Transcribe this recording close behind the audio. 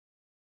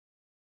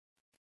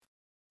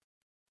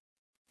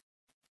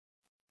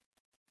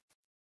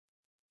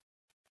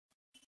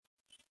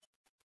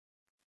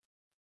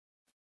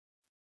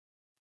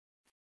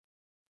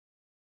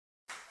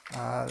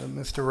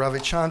Mr.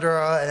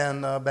 Ravichandra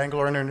and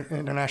Bangalore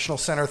International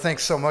Center,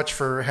 thanks so much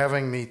for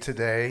having me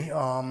today.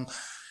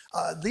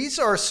 These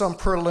are some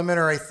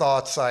preliminary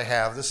thoughts I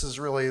have. This is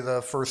really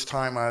the first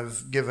time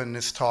I've given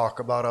this talk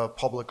about a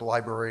public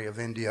library of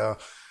India.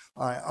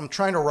 I'm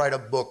trying to write a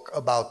book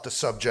about the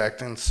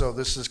subject, and so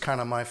this is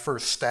kind of my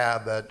first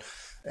stab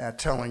at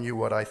telling you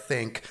what I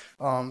think.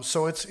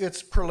 So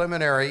it's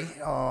preliminary.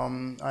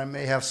 I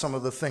may have some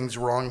of the things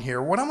wrong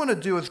here. What I'm going to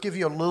do is give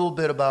you a little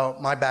bit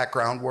about my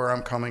background, where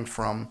I'm coming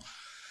from,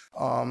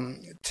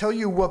 tell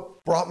you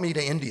what brought me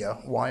to India,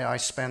 why I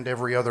spend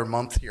every other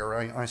month here.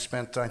 I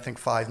spent, I think,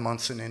 5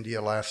 months in India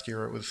last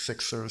year. It was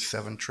 6 or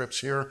 7 trips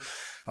here.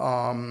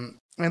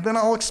 And then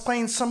I'll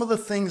explain some of the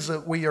things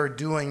that we are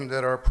doing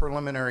that are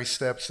preliminary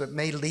steps that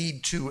may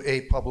lead to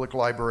a public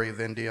library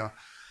of India.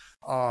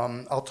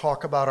 I'll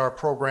talk about our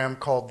program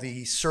called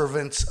the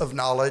Servants of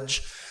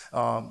Knowledge,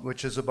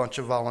 which is a bunch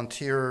of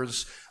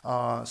volunteers,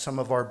 some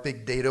of our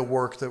big data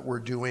work that we're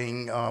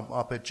doing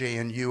up at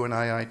JNU and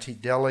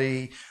IIT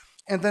Delhi,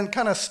 and then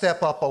kind of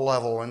step up a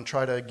level and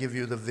try to give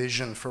you the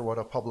vision for what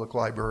a public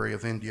library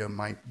of India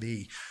might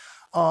be.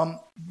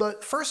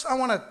 But first, I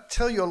want to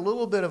tell you a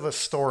little bit of a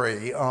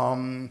story.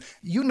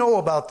 You know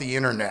about the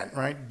internet,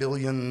 right?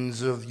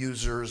 Billions of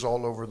users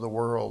all over the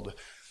world.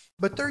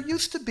 But there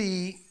used to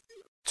be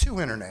 2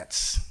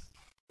 internets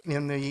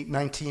in the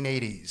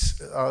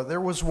 1980s. There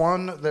was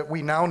one that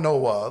we now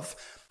know of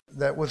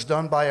that was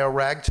done by a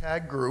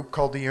ragtag group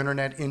called the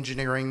Internet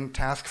Engineering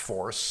Task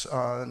Force,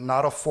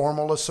 not a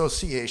formal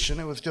association.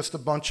 It was just a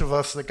bunch of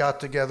us that got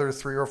together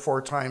 3 or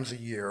 4 times a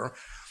year.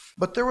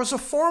 But there was a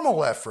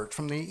formal effort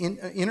from the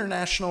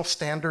International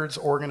Standards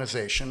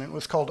Organization. It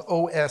was called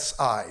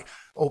OSI,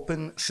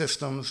 Open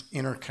Systems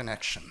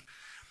Interconnection.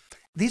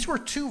 These were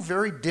 2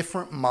 very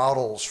different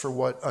models for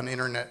what an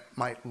internet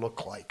might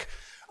look like.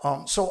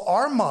 So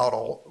our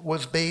model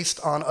was based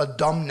on a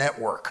dumb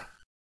network.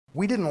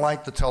 We didn't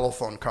like the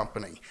telephone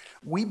company.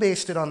 We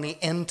based it on the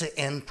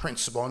end-to-end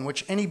principle in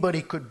which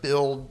anybody could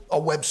build a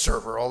web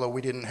server, although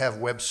we didn't have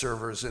web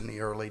servers in the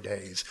early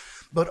days.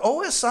 But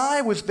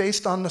OSI was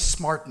based on the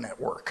smart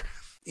network,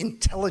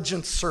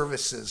 intelligence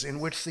services in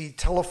which the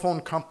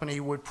telephone company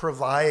would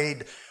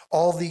provide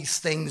all these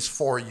things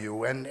for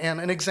you. And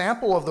an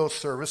example of those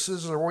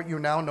services are what you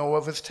now know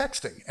of as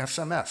texting,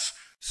 SMS,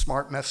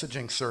 smart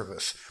messaging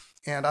service.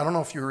 And I don't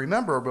know if you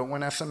remember, but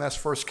when SMS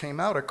first came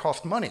out, it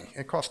cost money.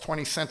 It cost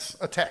 20 cents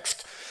a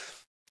text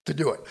to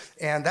do it.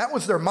 And that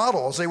was their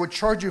model, is they would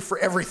charge you for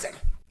everything.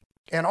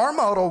 And our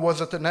model was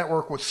that the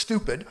network was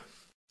stupid,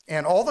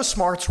 and all the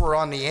smarts were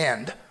on the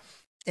end,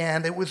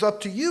 and it was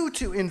up to you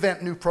to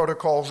invent new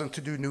protocols and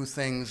to do new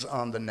things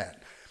on the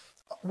net.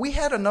 We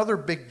had another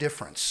big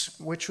difference,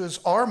 which was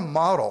our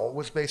model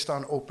was based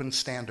on open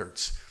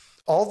standards.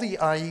 All the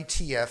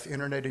IETF,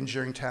 Internet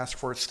Engineering Task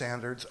Force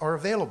standards, are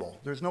available.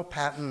 There's no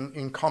patent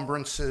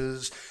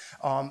encumbrances.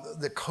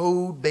 The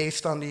code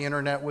based on the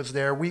internet was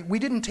there. We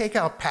didn't take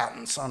out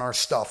patents on our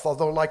stuff,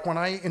 although like when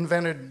I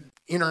invented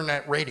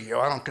internet radio,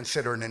 I don't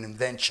consider it an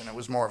invention. It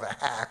was more of a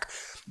hack.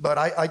 But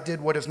I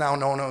did what is now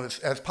known as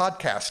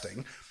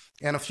podcasting.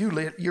 And a few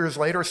years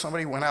later,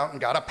 somebody went out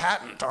and got a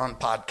patent on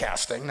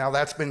podcasting. Now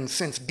that's been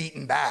since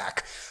beaten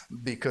back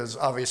because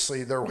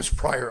obviously there was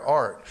prior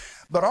art.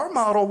 But our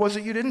model was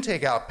that you didn't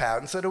take out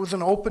patents, that it was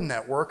an open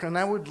network, and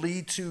that would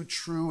lead to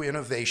true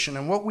innovation.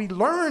 And what we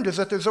learned is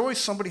that there's always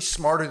somebody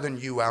smarter than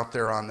you out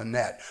there on the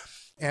net.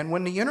 And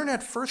when the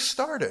internet first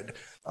started,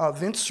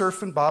 Vint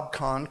Cerf and Bob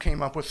Kahn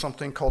came up with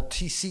something called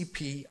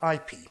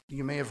TCP/IP.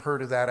 You may have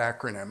heard of that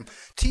acronym.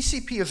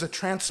 TCP is a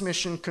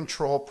transmission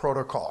control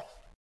protocol.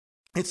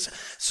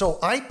 So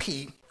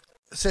IP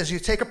says you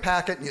take a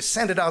packet and you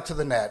send it out to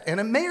the net, and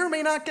it may or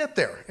may not get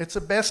there. It's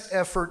a best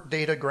effort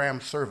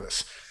datagram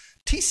service.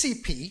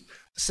 TCP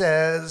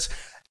says,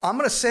 I'm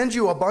going to send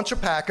you a bunch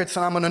of packets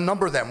and I'm going to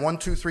number them 1,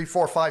 2, 3,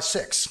 4, 5,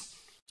 6.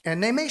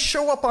 And they may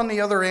show up on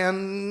the other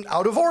end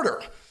out of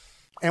order.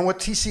 And what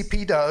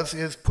TCP does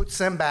is puts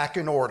them back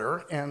in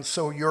order. And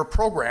so your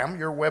program,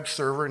 your web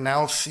server,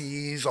 now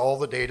sees all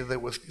the data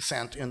that was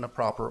sent in the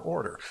proper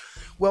order.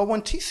 Well,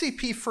 when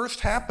TCP first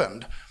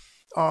happened,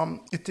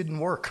 it didn't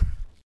work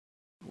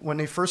when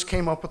they first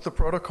came up with the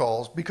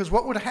protocols, because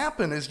what would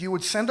happen is you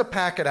would send a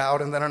packet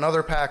out and then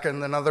another packet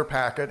and another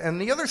packet,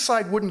 and the other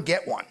side wouldn't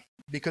get one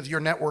because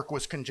your network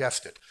was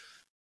congested.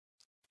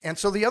 And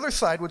so the other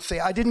side would say,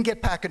 I didn't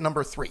get packet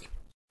number 3.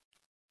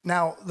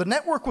 Now, the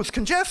network was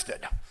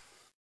congested.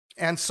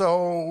 And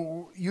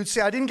so you'd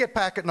say, I didn't get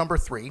packet number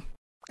 3.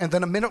 And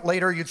then a minute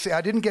later, you'd say, I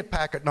didn't get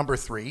packet number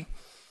 3.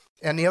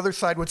 And the other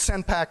side would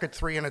send packet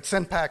 3, and it'd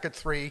send packet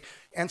 3.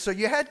 And so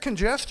you had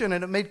congestion,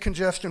 and it made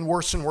congestion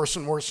worse and worse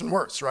and worse and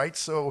worse, right?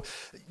 So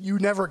you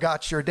never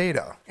got your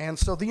data. And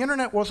so the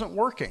internet wasn't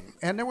working.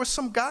 And there was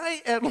some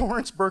guy at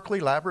Lawrence Berkeley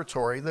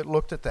Laboratory that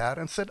looked at that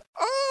and said,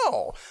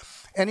 oh,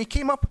 and he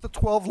came up with the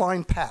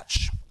 12-line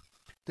patch.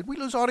 Did we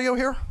lose audio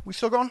here? We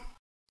still going?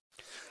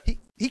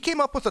 He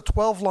came up with a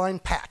 12-line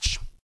patch.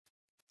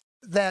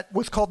 that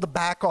was called the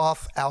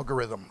back-off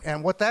algorithm.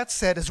 And what that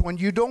said is when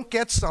you don't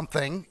get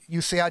something,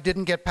 you say, I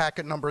didn't get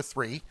packet number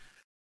 3,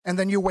 and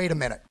then you wait a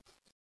minute.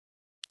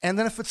 And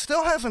then if it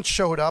still hasn't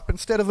showed up,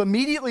 instead of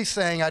immediately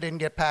saying, I didn't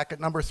get packet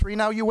number 3,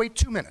 now you wait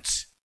 2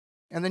 minutes.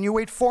 And then you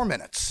wait 4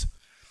 minutes.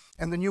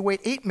 And then you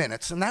wait 8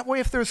 minutes. And that way,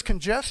 if there's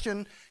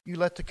congestion, you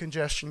let the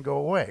congestion go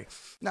away.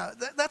 Now,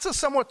 that's a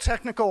somewhat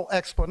technical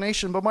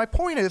explanation, but my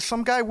point is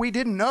some guy we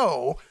didn't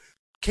know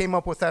came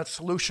up with that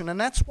solution. And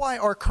that's why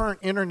our current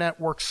internet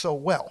works so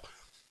well,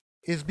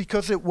 is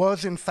because it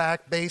was, in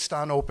fact, based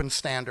on open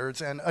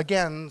standards. And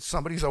again,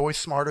 somebody's always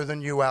smarter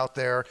than you out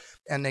there,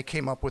 and they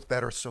came up with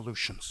better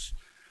solutions.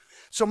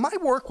 So my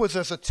work was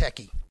as a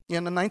techie.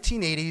 In the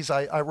 1980s,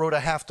 I wrote a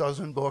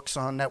half-dozen books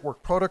on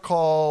network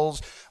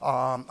protocols.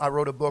 I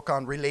wrote a book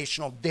on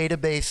relational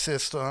database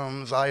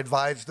systems. I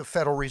advised the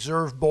Federal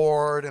Reserve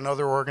Board and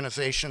other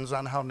organizations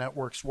on how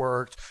networks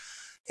worked.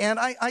 And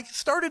I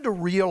started to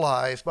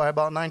realize by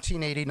about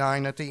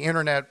 1989 that the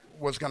internet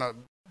was going to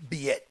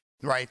be it,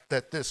 right?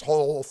 That this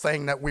whole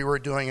thing that we were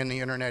doing in the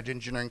Internet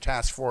Engineering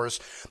Task Force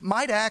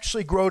might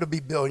actually grow to be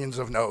billions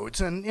of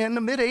nodes. And in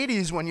the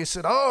mid-80s, when you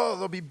said, oh,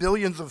 there'll be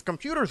billions of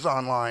computers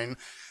online,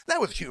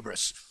 that was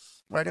hubris,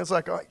 right? It was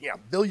like, oh, yeah,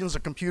 billions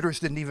of computers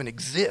didn't even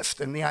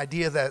exist. And the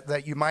idea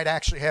that you might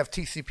actually have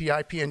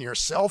TCP/IP in your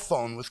cell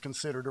phone was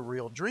considered a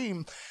real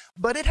dream.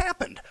 But it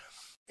happened.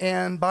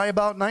 And by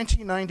about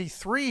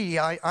 1993,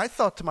 I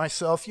thought to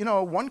myself, you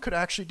know, one could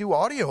actually do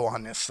audio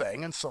on this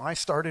thing. And so I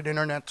started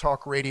internet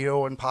talk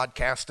radio and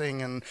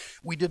podcasting, and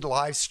we did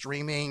live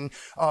streaming.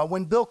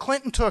 When Bill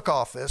Clinton took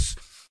office,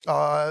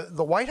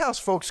 the White House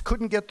folks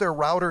couldn't get their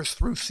routers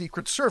through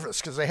Secret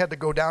Service because they had to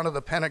go down to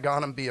the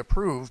Pentagon and be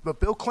approved. But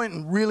Bill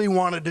Clinton really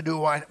wanted to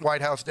do a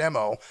White House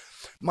demo.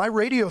 My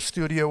radio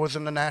studio was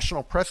in the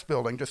National Press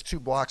Building, just 2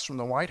 blocks from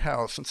the White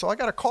House. And so I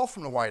got a call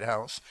from the White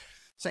House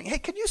saying, hey,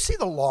 can you see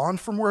the lawn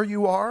from where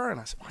you are?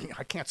 And I said, well,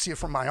 I can't see it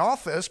from my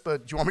office,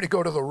 but do you want me to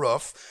go to the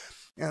roof?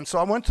 And so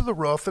I went to the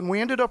roof, and we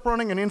ended up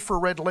running an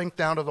infrared link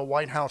down to the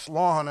White House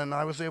lawn, and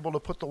I was able to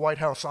put the White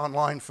House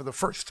online for the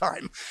first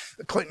time.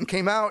 Clinton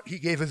came out, he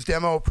gave his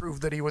demo,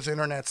 proved that he was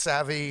internet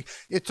savvy.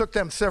 It took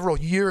them several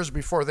years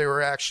before they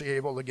were actually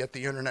able to get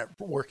the internet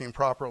working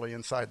properly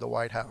inside the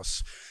White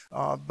House.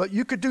 But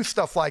you could do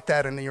stuff like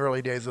that in the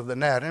early days of the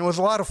net, and it was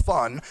a lot of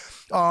fun.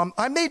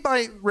 I made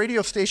my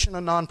radio station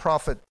a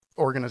nonprofit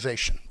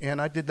organization,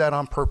 and I did that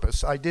on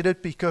purpose. I did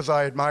it because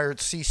I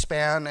admired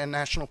C-SPAN and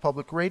National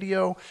Public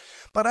Radio,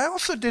 but I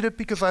also did it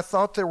because I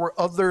thought there were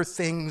other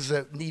things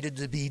that needed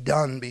to be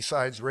done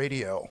besides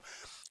radio.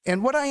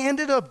 And what I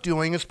ended up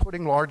doing is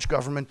putting large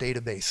government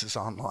databases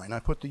online. I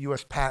put the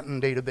US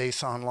Patent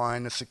Database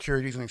online, the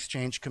Securities and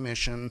Exchange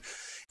Commission,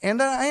 and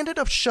then I ended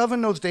up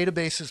shoving those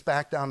databases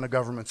back down the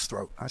government's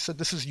throat. I said,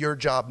 this is your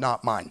job,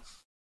 not mine.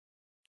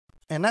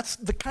 And that's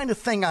the kind of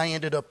thing I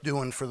ended up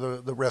doing for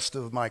the rest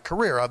of my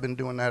career. I've been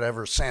doing that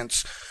ever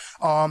since.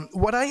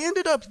 What I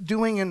ended up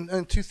doing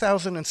in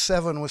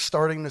 2007 was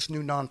starting this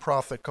new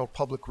nonprofit called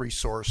Public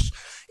Resource.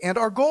 And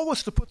our goal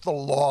was to put the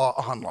law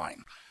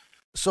online.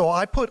 So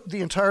I put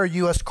the entire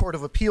U.S. Court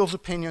of Appeals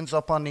opinions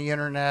up on the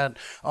internet.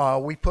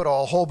 We put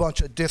a whole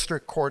bunch of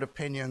district court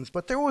opinions.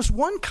 But there was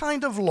one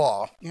kind of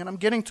law, and I'm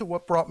getting to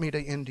what brought me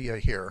to India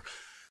here,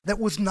 that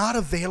was not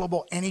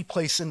available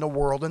anyplace in the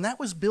world, and that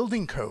was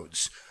building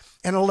codes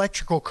and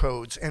electrical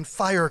codes and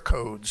fire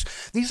codes.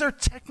 These are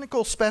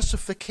technical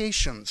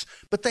specifications,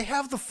 but they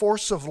have the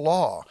force of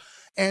law.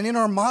 And in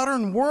our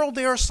modern world,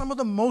 they are some of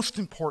the most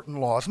important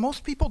laws.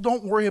 Most people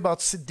don't worry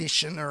about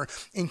sedition or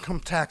income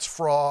tax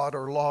fraud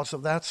or laws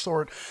of that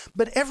sort,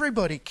 but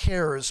everybody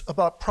cares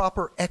about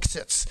proper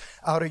exits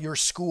out of your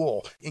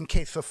school in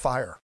case of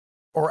fire,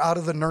 or out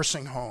of the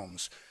nursing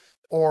homes,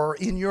 or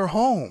in your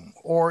home,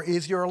 or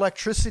is your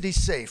electricity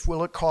safe?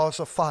 Will it cause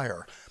a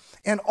fire?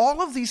 And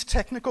all of these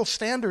technical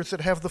standards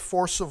that have the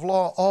force of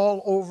law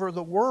all over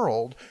the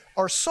world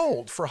are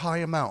sold for high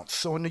amounts.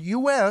 So in the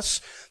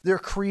US, they're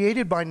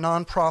created by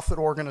nonprofit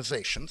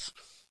organizations,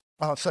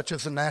 such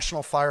as the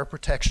National Fire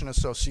Protection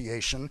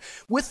Association,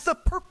 with the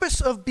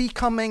purpose of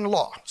becoming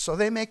law. So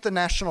they make the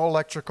National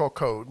Electrical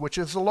Code, which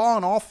is the law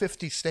in all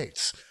 50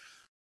 states.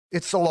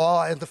 It's the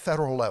law at the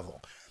federal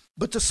level.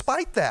 But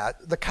despite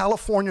that, the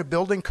California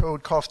Building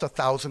Code cost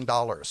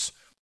 $1,000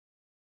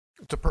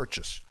 to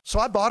purchase. So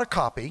I bought a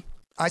copy,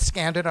 I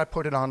scanned it, I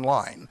put it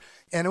online.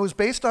 And it was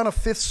based on a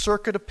Fifth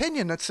Circuit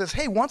opinion that says,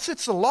 hey, once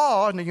it's a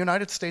law, in the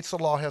United States, the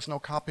law has no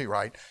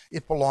copyright.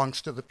 It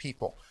belongs to the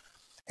people.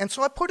 And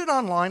so I put it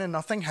online and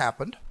nothing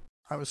happened.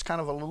 I was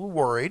kind of a little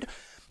worried.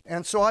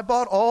 And so I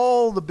bought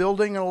all the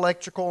building and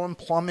electrical and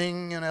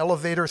plumbing and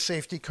elevator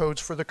safety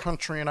codes for the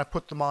country, and I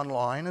put them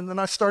online. And then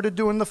I started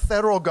doing the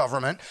federal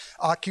government,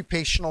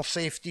 occupational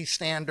safety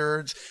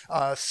standards,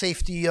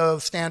 safety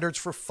of standards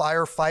for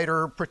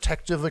firefighter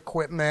protective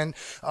equipment,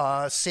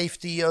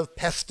 safety of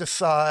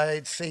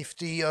pesticides,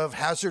 safety of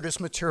hazardous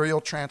material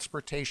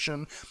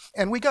transportation.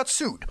 And we got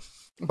sued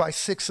by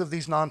 6 of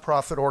these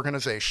nonprofit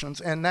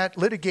organizations, and that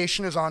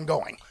litigation is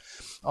ongoing.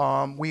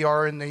 We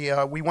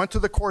went to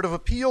the Court of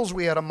Appeals.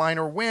 We had a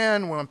minor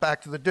win. We went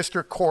back to the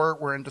district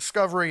court. We're in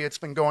discovery. It's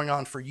been going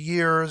on for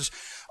years.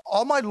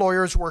 All my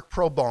lawyers work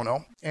pro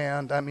bono,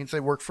 and that means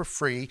they work for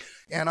free.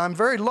 And I'm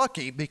very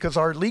lucky because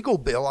our legal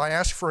bill, I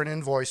ask for an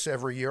invoice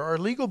every year. Our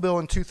legal bill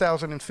in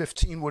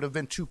 2015 would have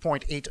been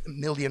 $2.8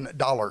 million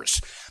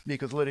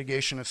because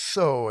litigation is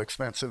so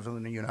expensive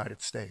in the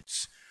United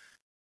States.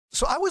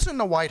 So I was in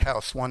the White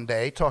House one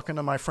day talking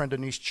to my friend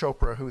Anish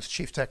Chopra, who's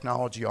Chief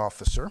Technology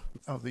Officer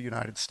of the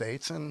United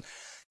States, and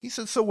he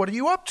said, "So what are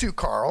you up to,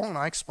 Carl?" And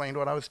I explained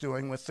what I was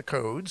doing with the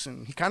codes,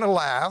 and he kind of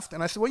laughed,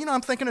 and I said, "Well, I'm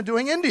thinking of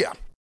doing India."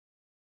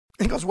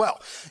 He goes, "Well,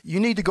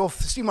 you need to go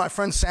see my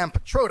friend Sam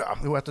Petroda,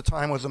 who at the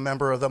time was a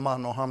member of the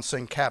Manmohan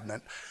Singh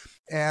cabinet."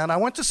 And I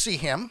went to see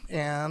him,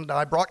 and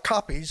I brought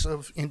copies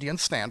of Indian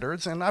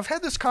standards, and I've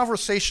had this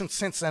conversation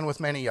since then with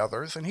many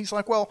others, and he's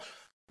like, "Well,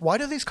 why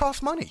do these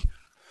cost money?"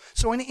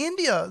 So in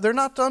India, they're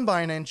not done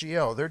by an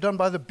NGO. They're done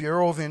by the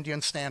Bureau of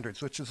Indian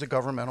Standards, which is a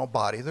governmental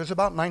body. There's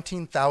about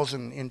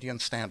 19,000 Indian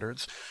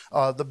standards.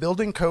 The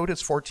building code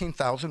is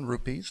 14,000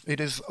 rupees. It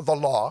is the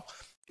law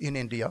in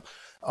India.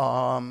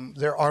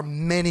 There are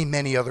many,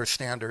 many other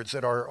standards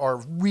that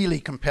are really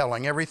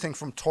compelling, everything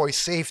from toy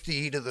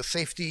safety to the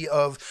safety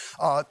of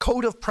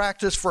code of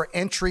practice for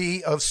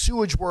entry of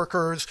sewage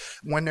workers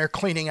when they're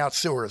cleaning out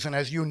sewers. And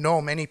as you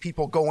know, many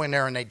people go in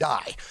there and they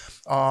die.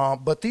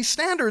 But these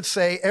standards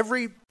say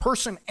every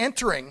person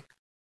entering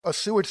a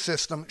sewage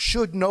system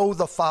should know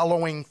the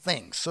following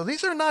things. So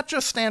these are not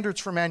just standards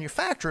for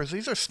manufacturers.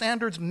 These are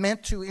standards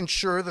meant to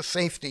ensure the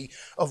safety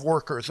of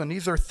workers. And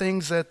these are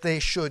things that they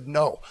should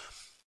know.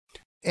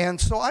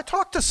 And so I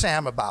talked to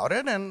Sam about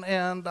it,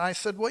 and I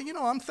said, "Well,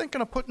 I'm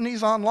thinking of putting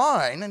these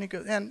online." And he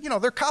goes,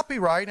 they're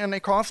copyright and they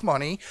cost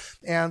money.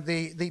 And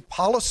the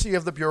policy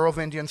of the Bureau of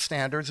Indian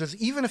Standards is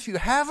even if you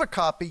have a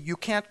copy, you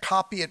can't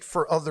copy it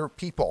for other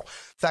people.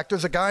 In fact,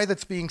 there's a guy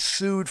that's being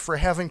sued for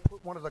having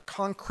put one of the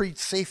concrete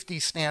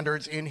safety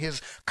standards in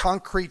his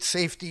concrete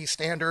safety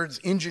standards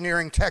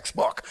engineering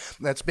textbook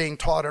that's being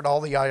taught at all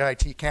the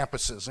IIT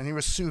campuses. And he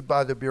was sued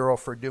by the Bureau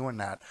for doing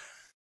that.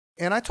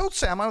 And I told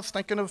Sam I was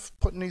thinking of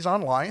putting these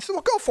online. He said,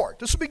 "Well, go for it.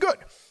 This will be good."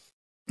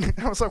 And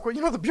I was like,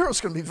 "Well, the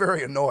Bureau's going to be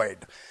very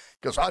annoyed."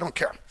 He goes, "I don't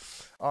care."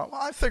 Well,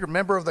 I figured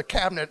member of the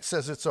cabinet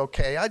says it's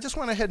okay. I just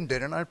went ahead and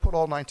did it, and I put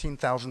all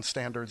 19,000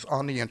 standards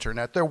on the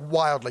internet. They're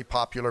wildly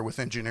popular with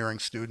engineering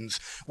students.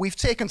 We've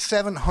taken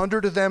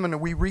 700 of them, and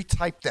we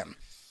retyped them.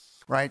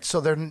 Right,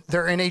 so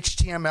they're in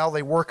HTML,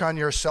 they work on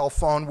your cell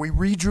phone. We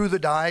redrew the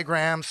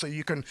diagrams so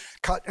you can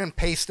cut and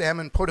paste them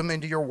and put them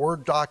into your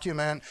Word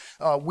document.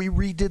 We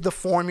redid the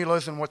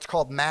formulas in what's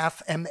called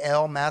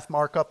MathML, math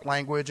markup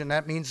language, and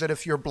that means that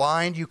if you're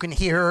blind, you can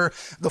hear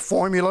the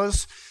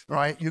formulas,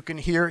 right? You can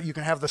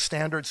have the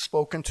standards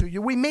spoken to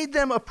you. We made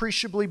them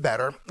appreciably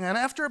better, and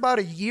after about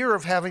a year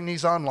of having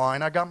these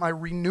online, I got my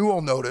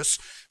renewal notice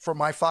for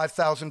my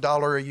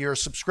 $5,000 a year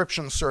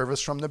subscription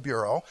service from the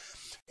Bureau.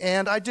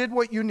 And I did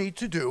what you need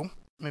to do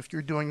if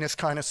you're doing this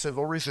kind of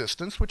civil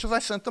resistance, which is I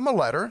sent them a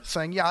letter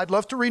saying, "Yeah, I'd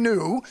love to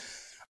renew.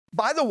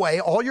 By the way,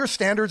 all your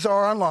standards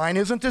are online.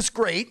 Isn't this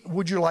great?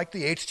 Would you like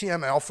the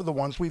HTML for the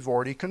ones we've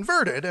already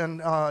converted?"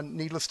 And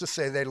needless to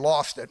say, they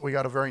lost it. We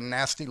got a very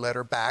nasty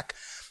letter back.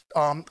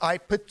 I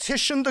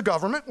petitioned the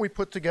government. We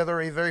put together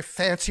a very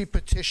fancy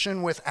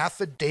petition with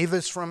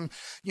affidavits from,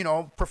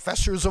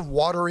 professors of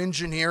water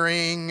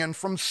engineering and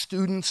from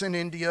students in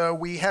India.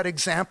 We had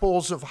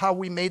examples of how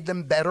we made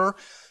them better,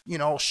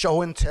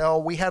 show and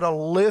tell. We had a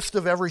list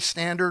of every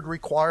standard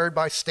required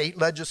by state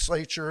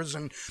legislatures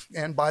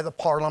and by the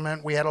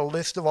parliament. We had a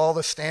list of all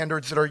the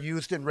standards that are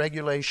used in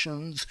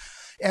regulations.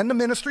 And the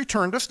ministry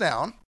turned us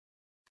down.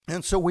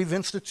 And so we've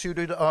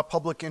instituted a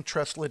public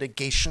interest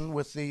litigation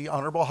with the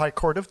Hon'ble High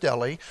Court of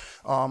Delhi.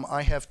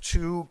 I have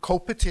two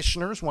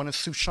co-petitioners. One is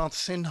Sushant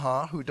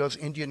Sinha, who does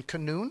Indian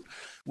Canoon,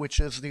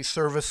 which is the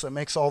service that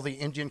makes all the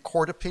Indian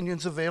court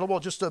opinions available.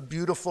 Just a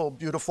beautiful,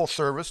 beautiful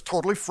service,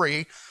 totally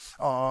free.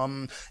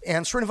 And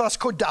Srinivas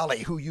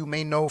Kodali, who you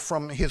may know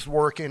from his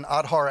work in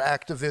Aadhaar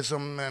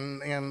activism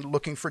and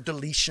looking for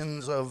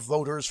deletions of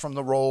voters from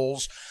the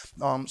rolls.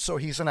 So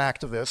he's an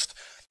activist.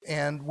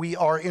 And we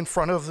are in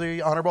front of the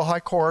Hon'ble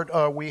High Court.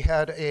 We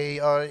had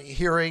a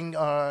hearing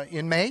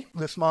in May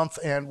this month,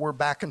 and we're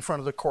back in front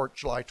of the court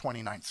July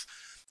 29th.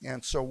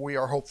 And so we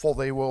are hopeful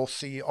they will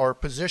see our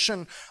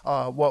position.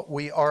 What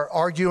we are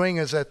arguing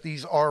is that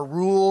these are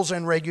rules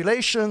and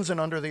regulations, and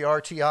under the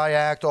RTI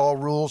Act, all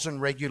rules and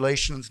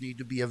regulations need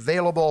to be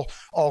available.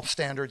 All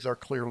standards are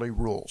clearly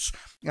rules.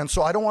 And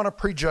so I don't want to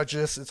prejudge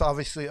this. It's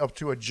obviously up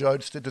to a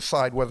judge to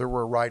decide whether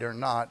we're right or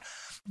not.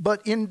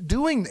 But in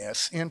doing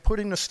this, in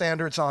putting the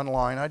standards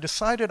online, I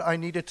decided I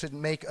needed to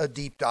make a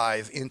deep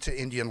dive into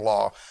Indian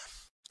law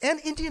and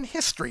Indian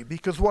history,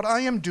 because what I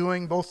am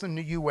doing both in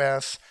the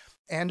US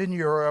and in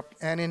Europe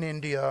and in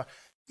India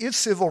is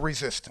civil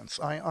resistance.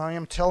 I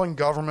am telling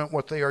government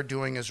what they are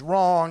doing is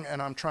wrong,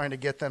 and I'm trying to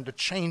get them to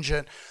change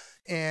it.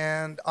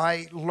 And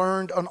I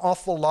learned an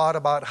awful lot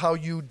about how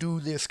you do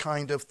this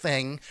kind of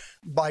thing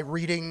by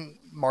reading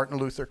Martin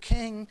Luther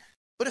King,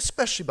 but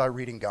especially by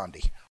reading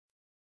Gandhi.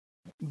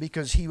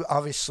 because he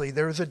obviously,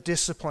 there's a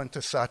discipline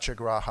to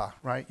satyagraha,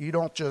 right? You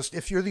don't just,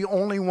 if you're the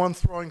only one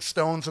throwing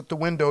stones at the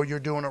window, you're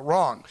doing it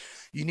wrong.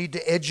 You need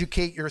to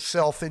educate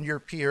yourself and your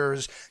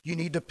peers. You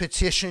need to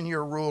petition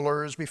your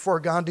rulers. Before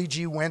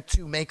Gandhiji went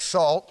to make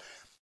salt,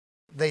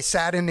 they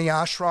sat in the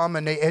ashram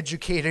and they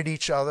educated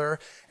each other.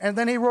 And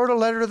then he wrote a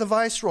letter to the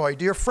viceroy,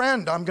 "Dear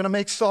friend, I'm going to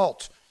make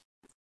salt.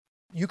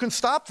 You can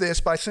stop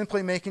this by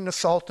simply making the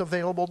salt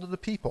available to the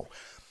people."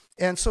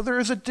 And so there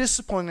is a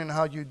discipline in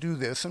how you do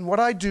this. And what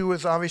I do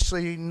is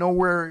obviously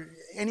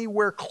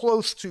anywhere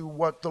close to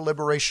what the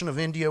liberation of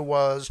India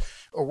was,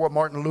 or what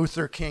Martin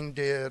Luther King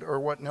did, or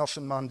what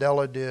Nelson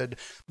Mandela did.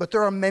 But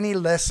there are many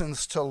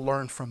lessons to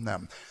learn from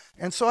them.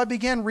 And so I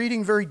began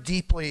reading very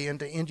deeply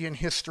into Indian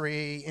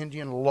history,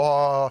 Indian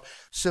law,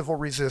 civil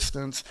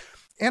resistance.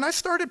 And I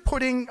started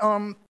putting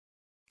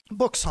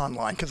books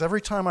online, because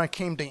every time I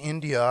came to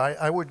India,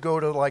 I would go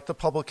to like the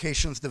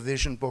publications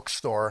division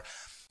bookstore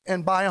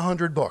and buy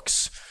 100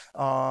 books.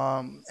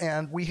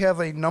 And we have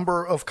a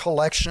number of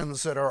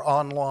collections that are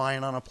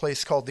online on a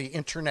place called the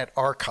Internet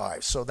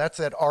Archive. So that's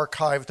at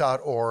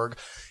archive.org.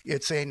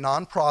 It's a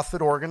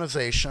nonprofit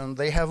organization.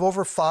 They have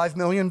over 5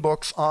 million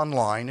books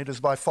online. It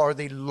is by far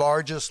the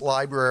largest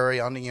library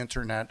on the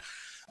internet.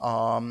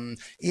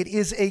 It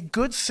is a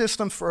good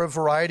system for a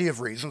variety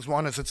of reasons.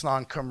 One is it's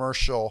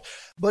non-commercial,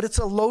 but it's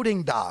a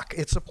loading dock.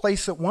 It's a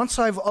place that once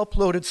I've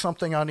uploaded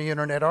something on the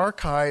Internet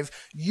Archive,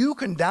 you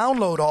can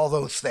download all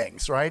those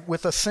things, right,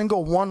 with a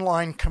single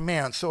one-line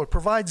command. So it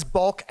provides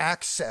bulk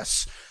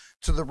access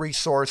to the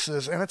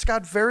resources, and it's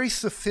got very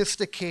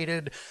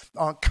sophisticated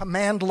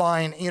command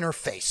line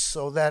interface,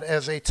 so that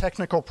as a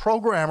technical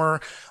programmer,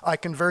 I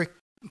can very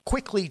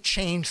quickly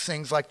change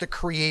things like the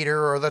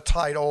creator or the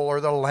title or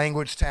the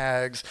language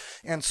tags.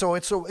 And so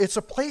it's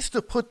a place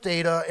to put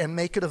data and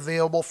make it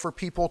available for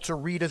people to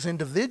read as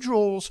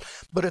individuals,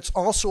 but it's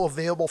also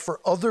available for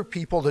other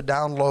people to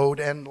download.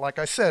 And like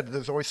I said,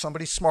 there's always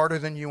somebody smarter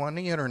than you on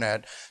the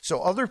internet,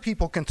 so other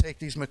people can take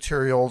these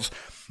materials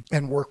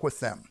and work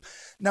with them.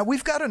 Now,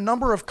 we've got a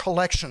number of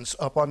collections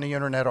up on the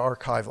Internet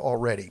Archive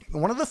already.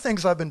 One of the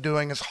things I've been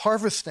doing is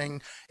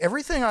harvesting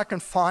everything I can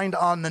find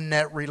on the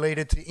net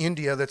related to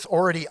India that's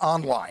already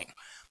online.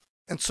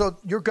 And so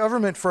your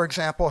government, for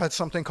example, had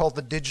something called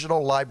the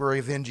Digital Library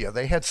of India.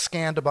 They had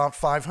scanned about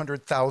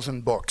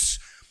 500,000 books.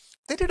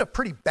 They did a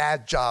pretty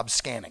bad job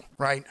scanning,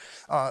 right?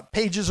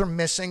 Pages are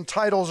missing,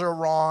 titles are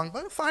wrong,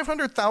 but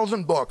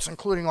 500,000 books,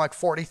 including like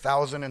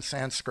 40,000 in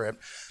Sanskrit.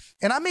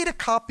 And I made a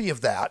copy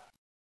of that.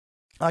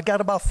 I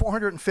got about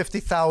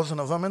 450,000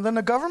 of them, and then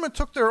the government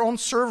took their own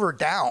server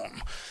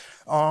down.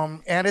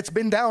 And it's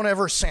been down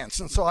ever since.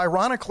 And so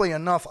ironically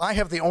enough, I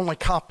have the only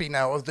copy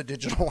now of the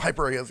Digital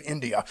Library of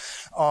India.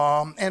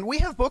 And we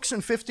have books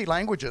in 50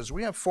 languages.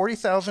 We have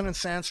 40,000 in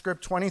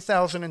Sanskrit,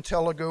 20,000 in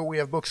Telugu. We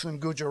have books in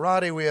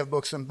Gujarati. We have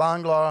books in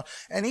Bangla.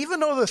 And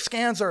even though the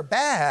scans are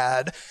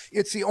bad,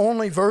 it's the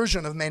only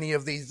version of many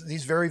of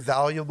these very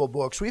valuable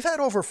books. We've had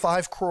over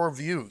 5 crore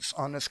views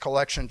on this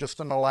collection just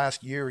in the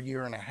last year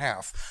and a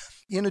half.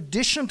 In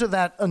addition to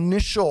that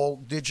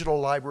initial Digital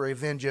Library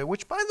of India,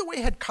 which, by the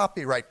way, had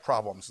copyright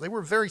problems. They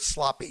were very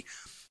sloppy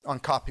on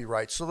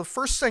copyright. So the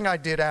first thing I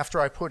did after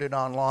I put it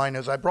online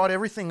is I brought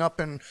everything up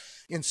in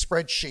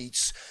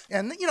spreadsheets.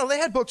 And, you know, they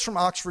had books from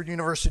Oxford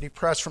University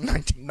Press from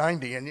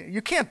 1990, and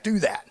you can't do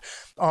that.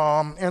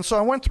 And so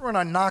I went through and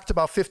I knocked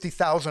about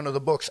 50,000 of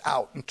the books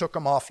out and took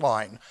them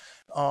offline.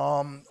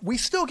 We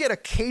still get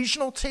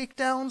occasional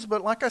takedowns,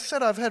 but like I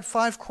said, I've had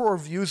 5 crore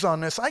views on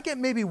this. I get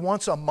maybe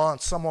once a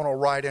month someone will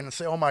write in and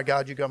say, "Oh my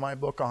God, you got my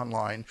book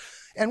online."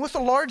 And with a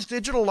large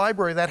digital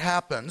library, that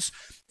happens,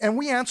 and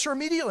we answer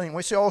immediately, and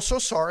we say, "Oh, so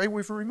sorry,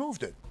 we've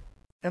removed it."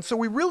 And so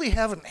we really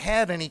haven't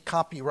had any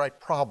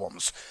copyright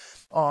problems.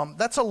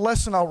 That's a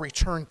lesson I'll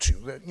return to,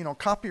 that, you know,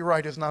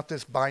 copyright is not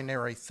this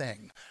binary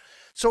thing.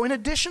 So in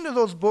addition to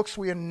those books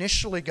we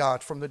initially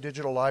got from the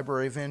Digital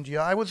Library of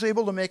India, I was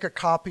able to make a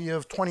copy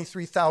of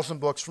 23,000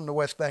 books from the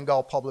West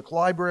Bengal Public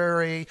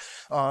Library.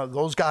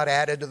 Those got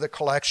added to the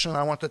collection.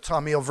 I went to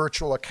Tamil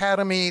Virtual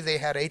Academy. They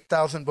had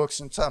 8,000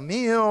 books in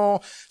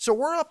Tamil. So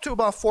we're up to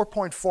about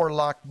 4.4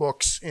 lakh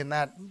books in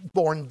that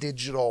born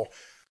digital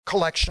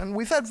collection.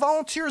 We've had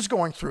volunteers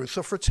going through.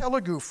 So for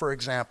Telugu, for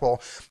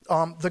example,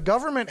 the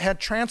government had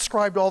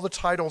transcribed all the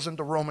titles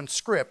into Roman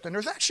script. And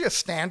there's actually a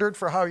standard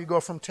for how you go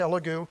from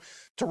Telugu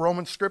to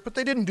Roman script, but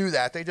they didn't do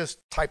that. They just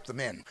typed them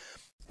in.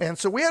 And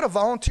so we had a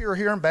volunteer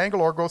here in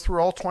Bangalore go through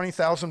all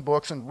 20,000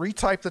 books and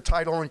retype the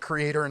title and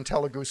creator in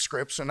Telugu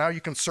script. So now you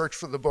can search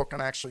for the book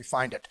and actually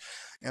find it.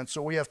 And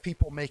so we have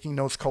people making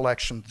those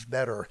collections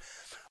better.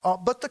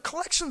 But the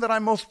collection that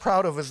I'm most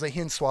proud of is the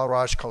Hind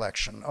Swaraj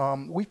collection.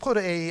 We put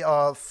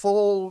a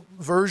full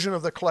version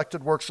of the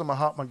collected works of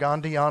Mahatma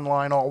Gandhi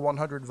online, all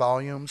 100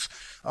 volumes.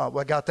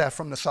 I got that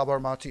from the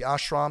Sabarmati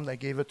Ashram. They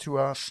gave it to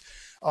us.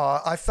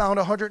 I found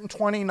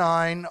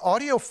 129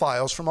 audio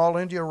files from All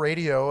India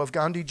Radio of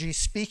Gandhiji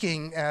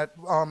speaking at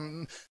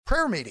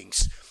prayer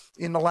meetings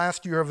in the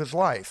last year of his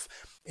life.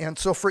 And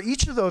so for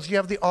each of those, you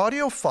have the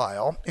audio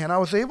file, and I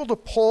was able to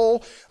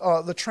pull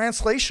the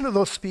translation of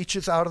those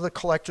speeches out of the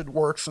collected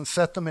works and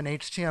set them in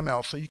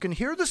HTML. So you can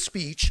hear the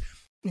speech,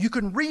 you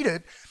can read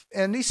it,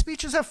 and these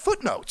speeches have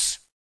footnotes.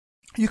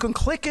 You can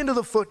click into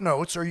the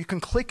footnotes, or you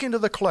can click into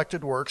the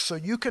collected works, so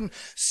you can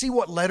see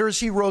what letters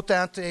he wrote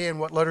that day and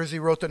what letters he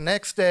wrote the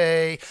next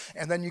day,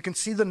 and then you can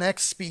see the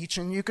next speech,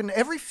 and you can,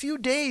 every few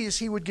days,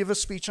 he would give a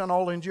speech on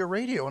All India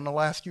Radio in the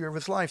last year of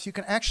his life. You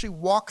can actually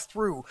walk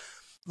through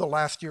the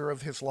last year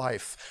of his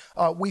life.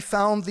 We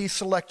found the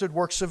selected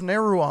works of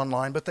Nehru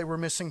online, but they were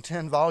missing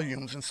 10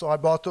 volumes, and so I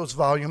bought those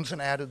volumes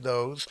and added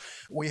those.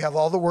 We have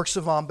all the works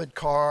of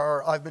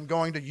Ambedkar. I've been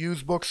going to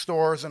used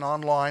bookstores and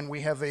online.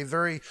 We have a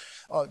very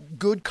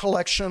good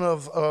collection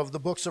of the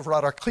books of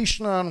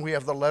Radhakrishnan. We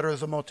have the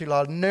letters of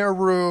Motilal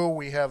Nehru.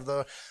 We have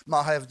the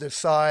Mahadev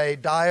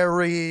Desai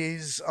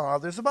diaries.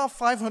 There's about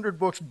 500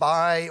 books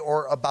by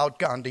or about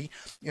Gandhi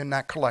in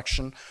that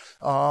collection,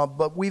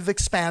 but we've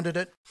expanded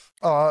it.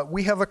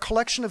 We have a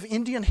collection of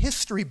Indian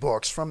history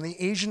books from the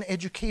Asian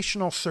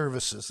Educational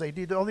Services. They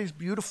did all these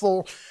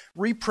beautiful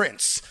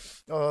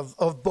reprints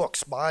of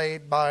books by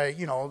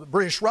the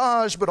British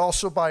Raj, but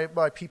also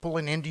by people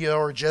in India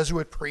or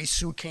Jesuit priests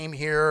who came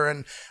here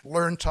and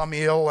learned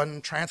Tamil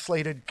and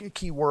translated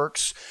key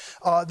works.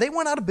 They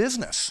went out of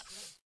business.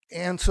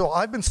 And so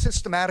I've been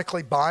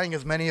systematically buying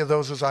as many of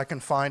those as I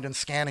can find and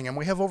scanning them.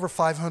 We have over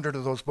 500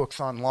 of those books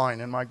online,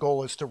 and my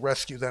goal is to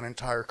rescue that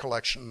entire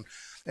collection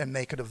and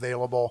make it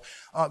available.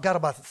 Got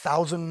about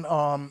 1,000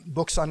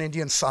 books on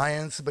Indian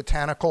science, the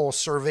Botanical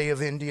Survey of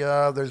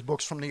India. There's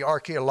books from the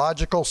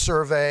Archaeological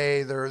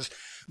Survey. There's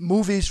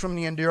movies from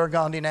the Indira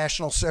Gandhi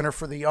National Center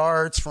for the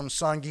Arts, from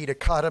Sangeet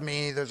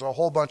Academy. There's a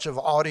whole bunch of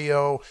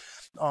audio.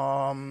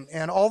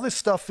 And all this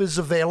stuff is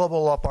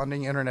available up on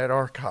the Internet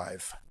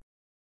Archive.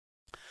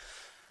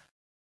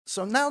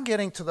 So now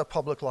getting to the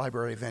Public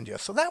Library of India.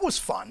 So that was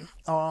fun.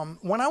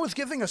 When I was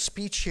giving a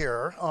speech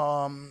here,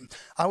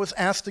 I was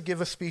asked to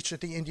give a speech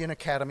at the Indian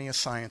Academy of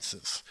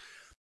Sciences.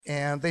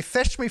 And they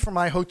fetched me from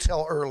my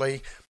hotel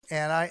early,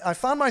 and I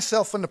found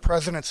myself in the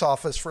president's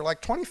office for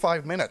like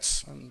 25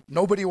 minutes, and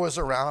nobody was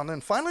around.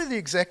 And finally, the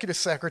executive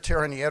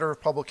secretary and the editor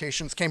of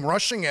publications came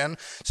rushing in,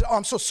 said, "Oh,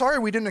 I'm so sorry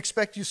we didn't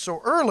expect you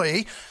so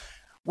early.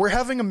 We're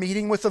having a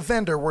meeting with a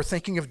vendor. We're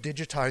thinking of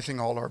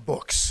digitizing all our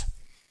books."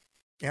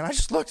 And I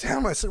just looked at him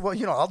and I said,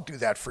 "Well, I'll do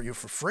that for you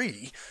for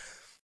free,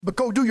 but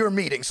go do your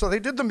meeting." So they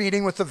did the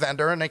meeting with the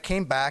vendor, and they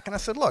came back, and I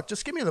said, "Look,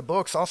 just give me the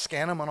books. I'll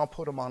scan them and I'll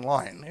put them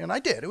online." And I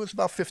did. It was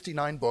about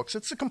 59 books.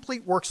 It's the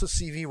complete works of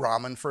C.V.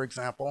 Raman, for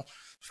example.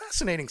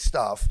 Fascinating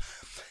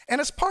stuff. And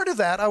as part of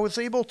that, I was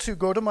able to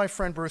go to my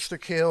friend Brewster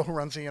Kahle, who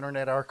runs the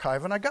Internet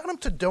Archive, and I got him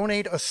to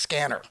donate a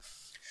scanner.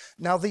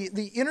 Now,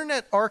 the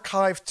Internet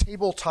Archive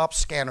tabletop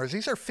scanners,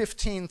 these are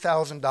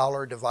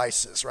 $15,000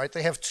 devices, right?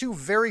 They have two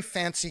very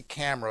fancy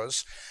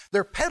cameras.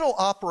 They're pedal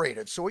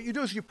operated. So what you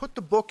do is you put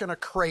the book in a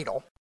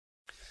cradle.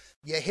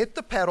 You hit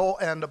the pedal,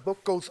 and the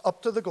book goes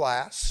up to the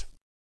glass.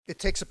 It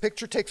takes a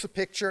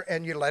picture,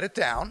 and you let it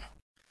down.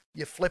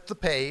 You flip the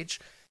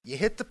page. You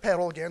hit the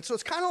pedal again. So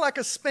it's kind of like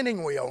a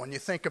spinning wheel when you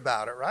think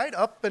about it, right?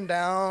 Up and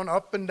down,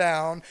 up and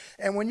down.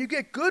 And when you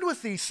get good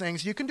with these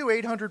things, you can do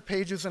 800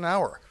 pages an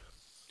hour.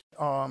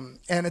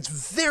 And it's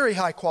very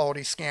high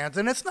quality scans.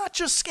 And it's not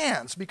just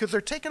scans, because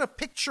they're taking a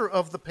picture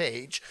of the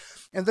page,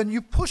 and then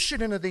you push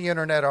it into the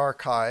Internet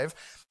Archive,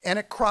 and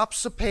it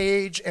crops the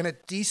page, and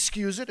it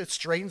de-skews it, it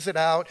straightens it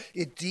out,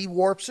 it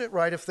de-warps it,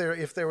 right? If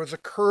there was a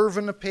curve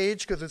in the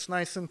page, because it's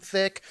nice and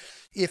thick.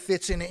 If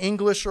it's in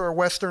English or a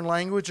Western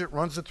language, it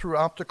runs it through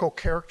optical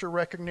character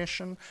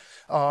recognition.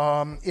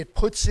 It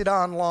puts it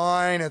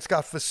online. It's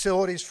got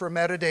facilities for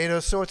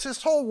metadata. So it's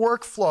this whole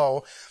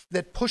workflow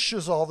that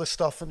pushes all this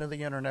stuff into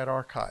the Internet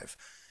Archive.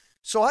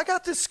 So I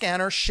got this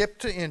scanner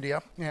shipped to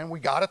India, and we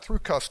got it through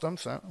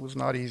customs. That was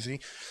not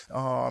easy.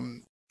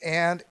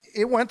 And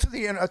it went to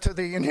the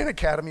Indian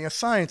Academy of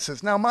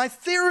Sciences. Now, my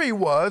theory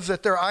was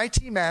that their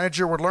IT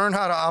manager would learn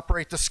how to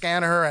operate the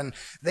scanner, and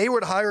they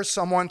would hire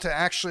someone to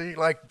actually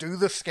do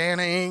the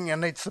scanning,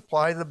 and they'd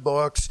supply the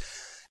books.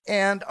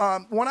 And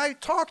when I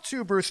talked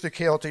to Brewster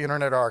Kahle at the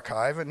Internet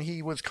Archive, and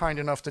he was kind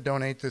enough to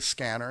donate this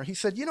scanner, he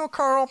said,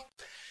 Carl,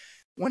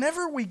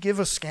 whenever we give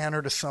a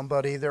scanner to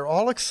somebody, they're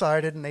all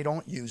excited and they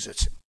don't use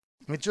it.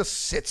 It just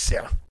sits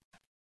there.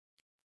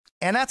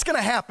 And that's going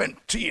to happen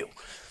to you.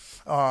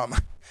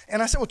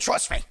 And I said, well,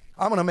 trust me,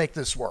 I'm going to make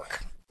this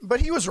work.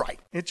 But he was right.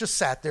 It just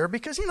sat there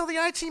because, the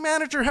IT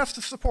manager has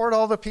to support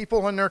all the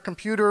people and their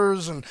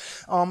computers, and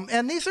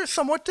these are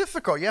somewhat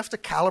difficult. You have to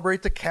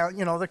calibrate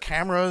the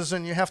cameras,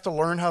 and you have to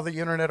learn how the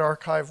Internet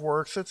Archive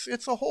works.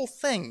 It's a whole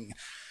thing.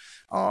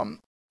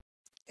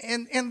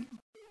 And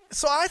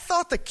so I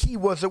thought the key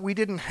was that we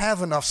didn't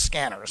have enough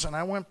scanners, and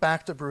I went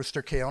back to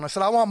Brewster Kahle and I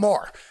said, I want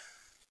more.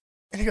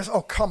 And he goes,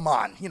 oh, come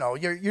on,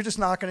 you're just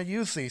not going to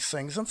use these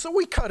things. And so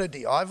we cut a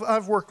deal.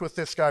 I've worked with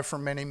this guy for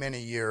many,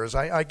 many years.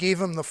 I gave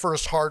him the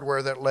first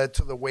hardware that led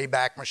to the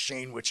Wayback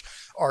Machine, which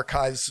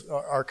archives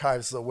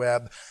the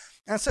web.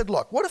 And I said,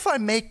 look, what if I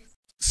make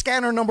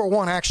scanner number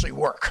 1 actually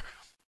work?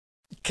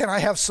 can I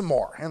have some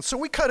more? And so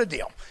we cut a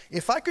deal.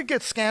 If I could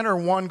get scanner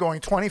 1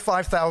 going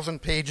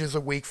 25,000 pages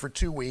a week for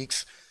 2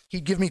 weeks,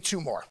 he'd give me 2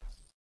 more.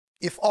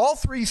 If all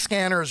 3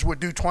 scanners would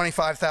do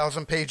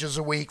 25,000 pages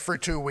a week for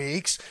 2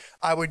 weeks,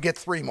 I would get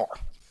 3 more.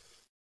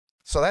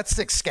 So that's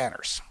 6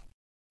 scanners.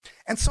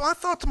 And so I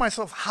thought to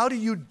myself, how do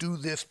you do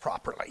this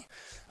properly?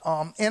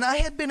 And I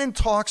had been in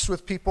talks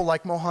with people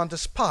like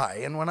Mohandas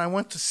Pai, and when I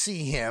went to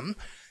see him,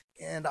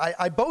 and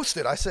I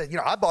boasted, I said,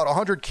 I bought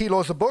 100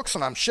 kilos of books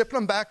and I'm shipping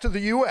them back to the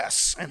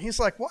US. And he's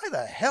like, why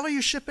the hell are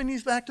you shipping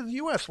these back to the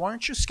US? Why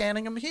aren't you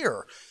scanning them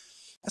here?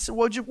 I said,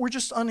 well, we're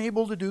just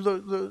unable to do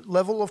the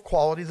level of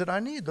quality that I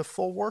need, the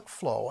full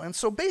workflow. And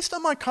so based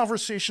on my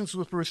conversations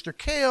with Rooster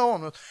Kale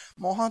and with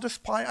Mohandas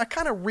Pai, I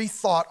kind of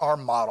rethought our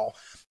model.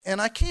 And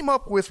I came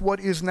up with what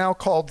is now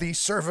called the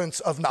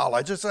Servants of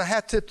Knowledge. It's a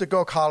hat tip to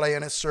Gokhale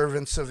and his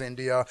Servants of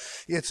India.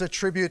 It's a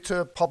tribute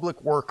to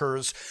public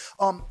workers.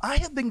 I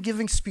have been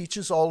giving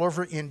speeches all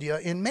over India,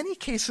 in many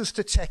cases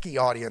to techie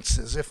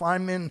audiences. If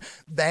I'm in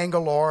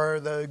Bangalore,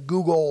 the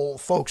Google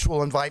folks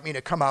will invite me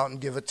to come out and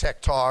give a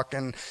tech talk.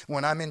 And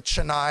when I'm in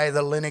Chennai,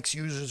 the Linux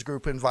Users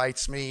Group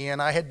invites me.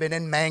 And I had been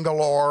in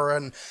Mangalore,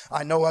 and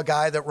I know a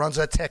guy that runs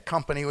a tech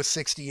company with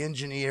 60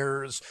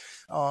 engineers.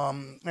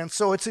 And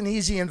so it's an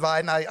easy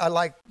invite, and I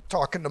like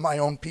talking to my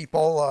own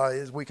people.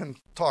 We can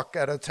talk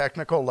at a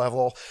technical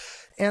level.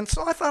 And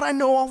so I thought, I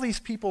know all these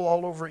people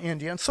all over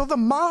India. And so the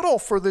model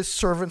for this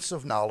Servants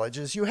of Knowledge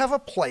is you have a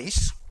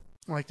place,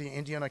 like the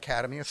Indian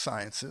Academy of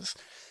Sciences.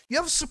 You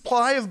have a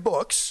supply of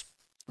books,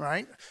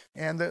 right?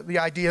 And the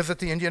idea is that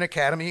the Indian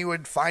Academy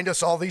would find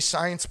us all these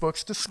science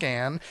books to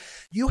scan.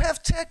 You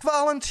have tech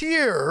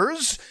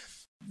volunteers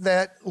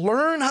that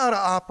learn how to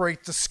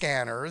operate the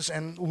scanners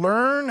and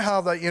learn how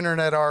the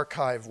Internet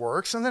Archive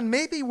works, and then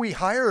maybe we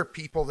hire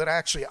people that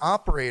actually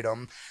operate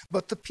them,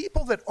 but the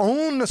people that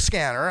own the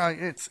scanner,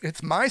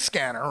 it's my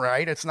scanner,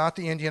 right? It's not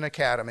the Indian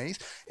Academy's,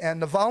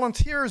 and the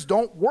volunteers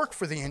don't work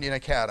for the Indian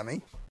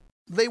Academy.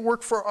 They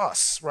work for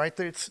us, right?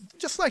 It's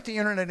just like the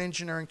Internet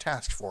Engineering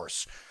Task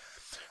Force.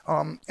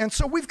 And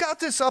so we've got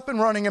this up and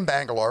running in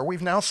Bangalore.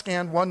 We've now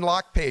scanned 1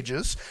 lakh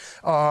pages.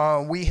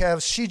 We have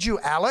Shiju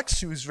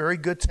Alex, who's very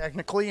good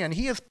technically, and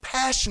he is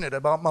passionate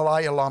about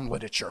Malayalam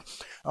literature.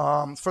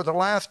 For the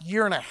last 1.5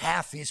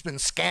 years, he's been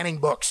scanning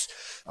books.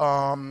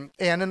 And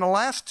in the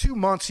last 2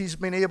 months, he's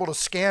been able to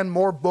scan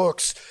more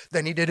books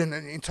than he did in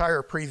an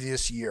entire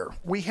previous year.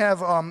 We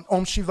have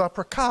Om Shiva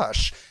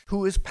Prakash,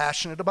 who is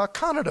passionate about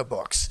Kannada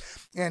books.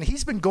 And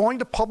he's been going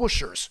to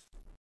publishers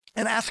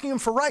and asking them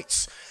for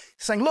rights,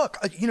 saying, look,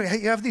 you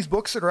have these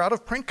books that are out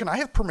of print. Can I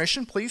have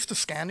permission, please, to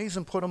scan these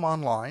and put them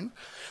online?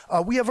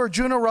 We have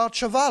Arjuna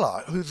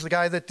Rauchavala, who's the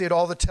guy that did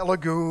all the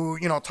Telugu,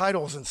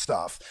 titles and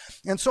stuff.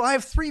 And so I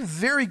have 3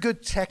 very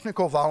good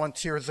technical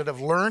volunteers that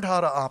have learned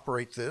how to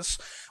operate this.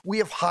 We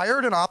have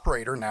hired an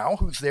operator now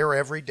who's there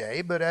every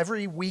day, but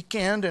every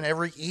weekend and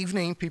every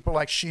evening, people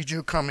like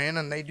Shiju come in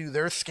and they do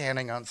their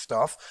scanning on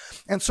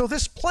stuff. And so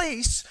this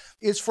place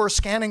is for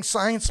scanning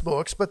science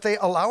books, but they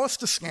allow us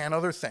to scan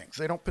other things.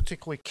 They don't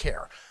particularly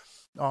care.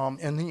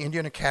 And the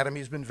Indian Academy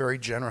has been very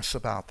generous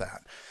about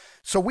that.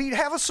 So we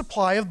have a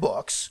supply of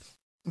books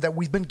that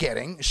we've been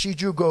getting.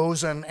 Shiju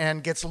goes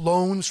and gets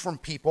loans from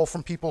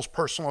people's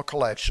personal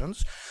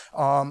collections.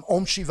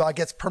 Om Shiva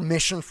gets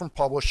permission from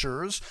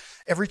publishers.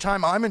 Every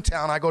time I'm in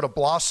town, I go to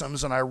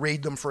Blossoms and I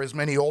read them for as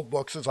many old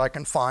books as I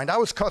can find. I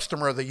was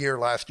customer of the year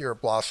last year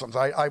at Blossoms.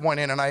 I went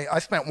in and I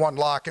spent 1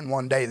 lakh in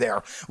 1 day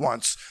there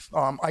once.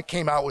 I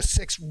came out with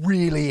 6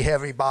 really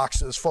heavy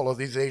boxes full of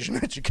these Asian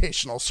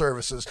educational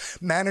services.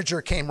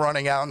 Manager came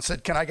running out and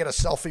said, can I get a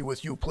selfie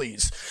with you,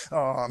 please?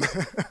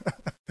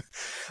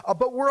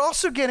 But we're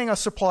also getting a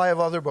supply of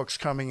other books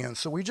coming in.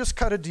 So we just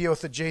cut a deal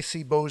with the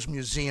J.C. Bose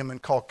Museum in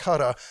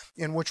Calcutta,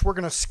 in which we're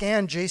going to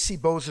scan J.C.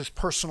 Bose's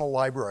personal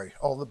library,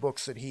 all the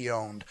books that he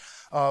owned.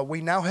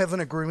 We now have an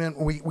agreement,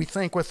 we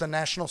think, with the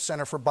National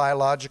Center for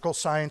Biological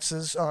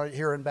Sciences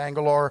here in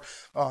Bangalore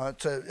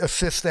to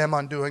assist them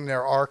on doing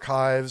their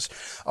archives.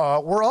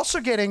 We're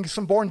also getting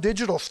some born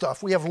digital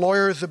stuff. We have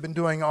lawyers that have been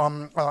doing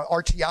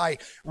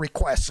RTI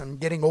requests and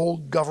getting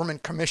old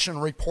government commission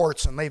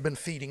reports, and they've been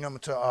feeding them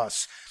to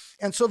us.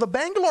 And so the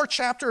Bangalore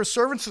chapter of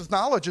Servants of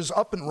Knowledge is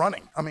up and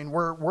running. I mean,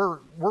 we're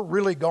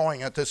really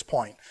going at this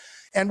point.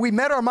 And we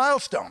met our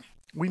milestone.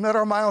 We met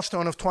our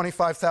milestone of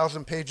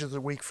 25,000 pages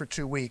a week for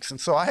 2 weeks. And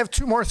so I have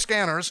 2 more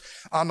scanners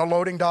on the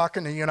loading dock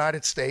in the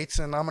United States,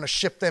 and I'm going to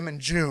ship them in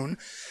June.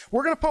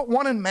 We're going to put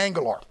one in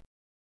Mangalore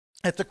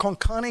at the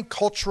Konkani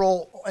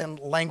Cultural and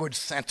Language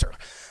Center,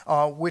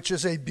 which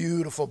is a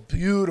beautiful,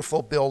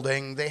 beautiful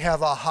building. They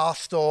have a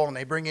hostel, and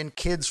they bring in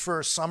kids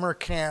for summer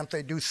camp.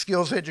 They do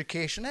skills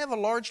education. They have a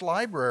large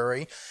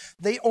library.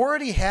 They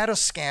already had a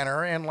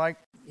scanner, and like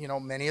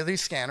many of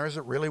these scanners,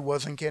 it really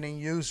wasn't getting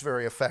used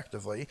very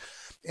effectively.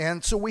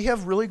 And so we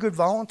have really good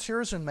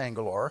volunteers in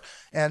Mangalore,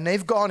 and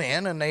they've gone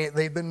in and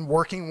they've been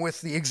working with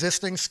the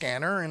existing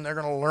scanner, and they're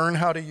going to learn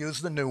how to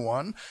use the new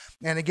one.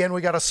 And again, we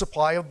got a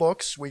supply of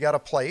books, we got a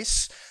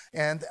place,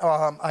 And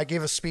I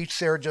gave a speech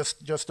there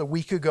just a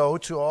week ago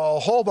to a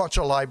whole bunch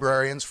of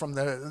librarians from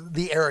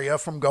the area,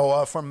 from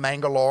Goa, from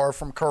Mangalore,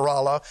 from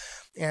Kerala,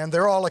 and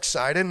they're all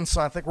excited, and so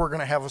I think we're going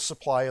to have a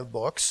supply of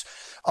books.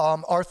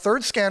 Our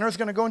third scanner is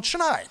going to go in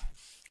Chennai,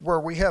 where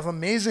we have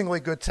amazingly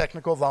good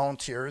technical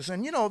volunteers.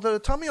 And, you know, the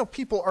Tamil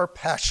people are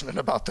passionate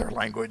about their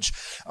language.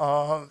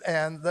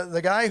 And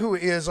the guy who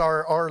is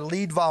our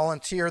lead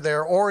volunteer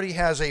there already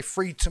has a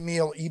free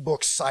Tamil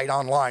ebook site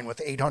online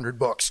with 800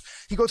 books.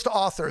 He goes to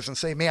authors and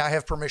say, may I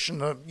have permission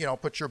to, you know,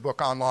 put your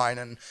book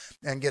online,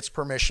 and gets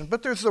permission.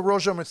 But there's the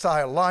Roja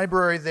Mithaya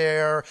Library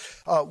there.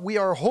 We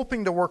are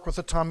hoping to work with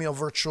the Tamil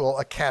Virtual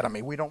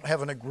Academy. We don't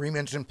have an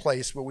agreement in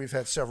place, but we've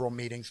had several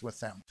meetings with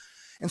them.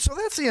 And so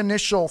that's the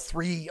initial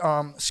three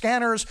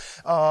scanners.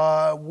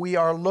 We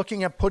are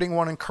looking at putting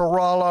one in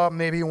Kerala,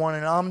 maybe one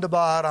in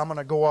Ahmedabad. I'm going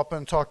to go up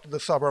and talk to the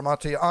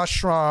Sabarmati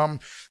Ashram.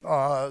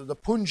 The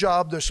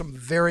Punjab, there's some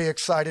very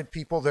excited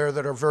people there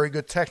that are very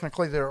good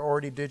technically. They're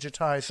already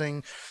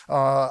digitizing.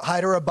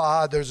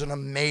 Hyderabad, there's an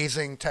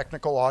amazing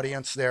technical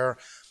audience there.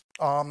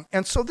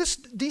 And so this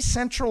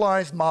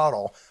decentralized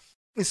model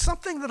is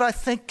something that I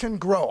think can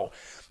grow.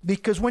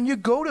 Because when you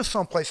go to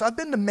someplace, I've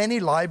been to many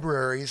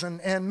libraries,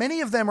 and many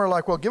of them are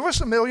like, well, give us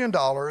 $1 million,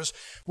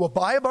 we'll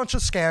buy a bunch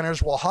of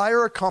scanners, we'll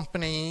hire a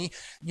company,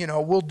 you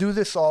know, we'll do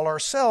this all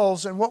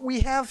ourselves. And what we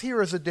have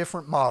here is a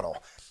different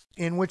model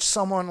in which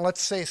someone,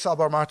 let's say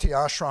Sabarmati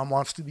Ashram,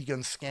 wants to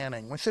begin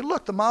scanning. We say,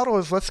 look, the model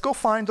is let's go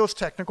find those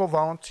technical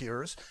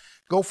volunteers,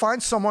 go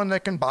find someone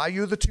that can buy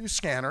you the 2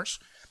 scanners,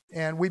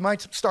 and we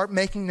might start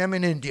making them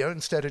in India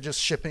instead of just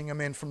shipping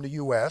them in from the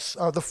US.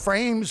 The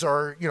frames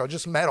are, you know,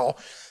 just metal.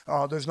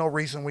 There's no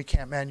reason we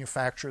can't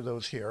manufacture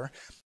those here.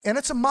 And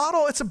it's a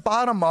model, it's a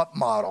bottom-up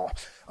model.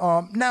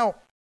 Now,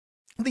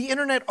 the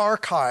Internet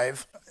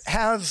Archive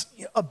has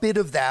a bit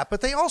of that,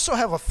 but they also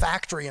have a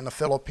factory in the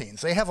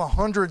Philippines. They have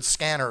 100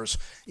 scanners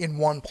in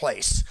one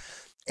place.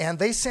 And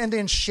they send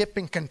in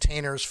shipping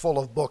containers full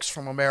of books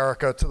from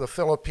America to the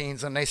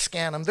Philippines, and they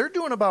scan them. They're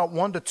doing about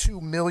 1 to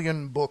 2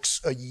 million books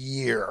a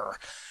year.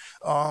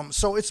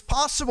 So it's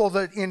possible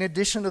that in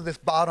addition to this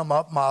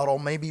bottom-up model,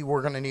 maybe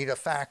we're going to need a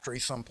factory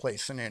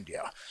someplace in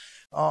India.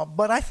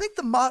 But I think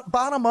the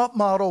bottom-up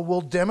model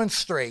will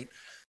demonstrate,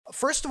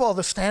 first of all,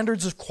 the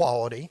standards of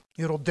quality.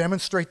 It'll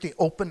demonstrate the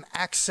open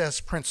access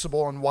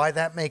principle and why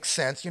that makes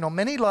sense. You know,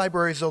 many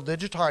libraries, they'll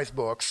digitize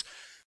books,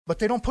 but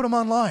they don't put them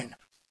online,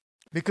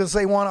 because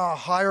they want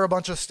to hire a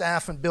bunch of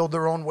staff and build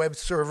their own web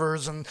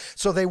servers, and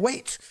so they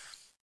wait,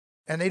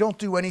 and they don't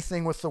do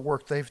anything with the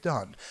work they've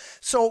done.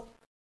 So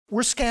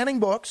we're scanning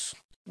books,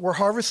 we're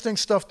harvesting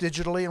stuff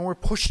digitally, and we're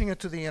pushing it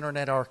to the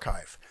Internet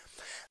Archive.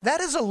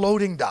 That is a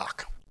loading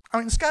dock. I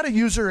mean, it's got a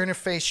user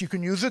interface. You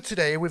can use it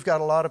today. We've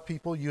got a lot of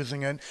people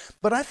using it,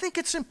 but I think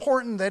it's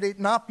important that it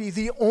not be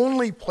the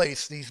only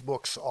place these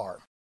books are.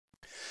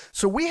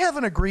 So we have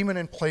an agreement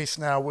in place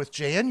now with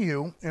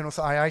JNU and with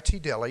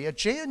IIT Delhi. At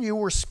JNU,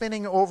 we're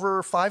spinning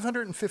over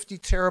 550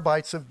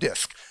 terabytes of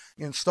disk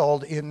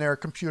installed in their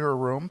computer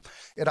room.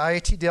 At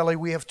IIT Delhi,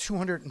 we have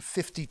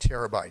 250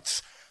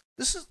 terabytes.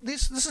 This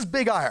is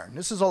big iron.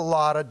 This is a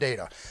lot of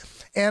data.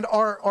 And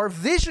our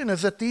vision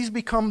is that these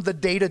become the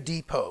data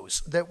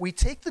depots, that we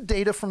take the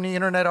data from the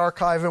Internet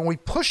Archive and we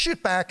push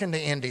it back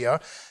into India,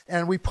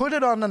 and we put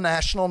it on the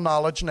National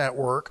Knowledge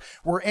Network,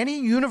 where any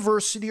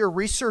university or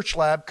research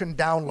lab can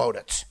download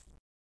it.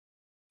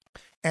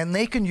 And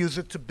they can use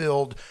it to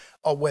build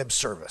a web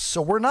service. So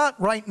we're not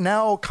right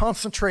now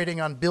concentrating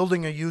on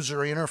building a user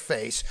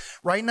interface.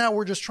 Right now,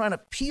 we're just trying to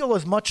peel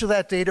as much of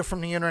that data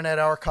from the Internet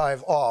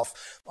Archive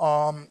off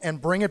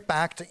and bring it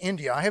back to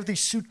India. I have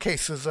these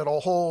suitcases that'll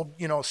hold,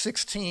 you know,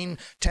 16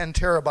 10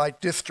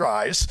 terabyte disk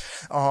drives.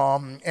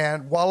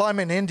 And while I'm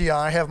in India,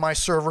 I have my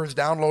servers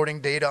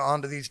downloading data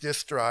onto these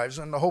disk drives,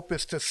 and the hope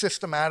is to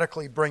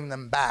systematically bring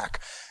them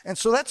back. And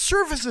so that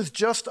service is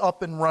just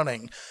up and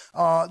running.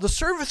 The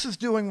service is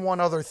doing one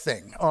other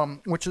thing,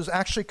 which is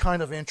actually kind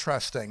of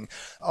interesting.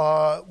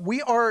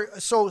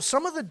 So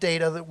some of the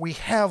data that we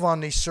have on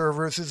these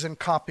servers is in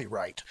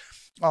copyright,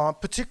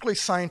 particularly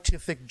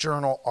scientific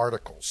journal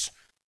articles.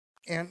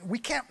 And we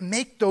can't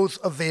make those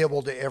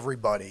available to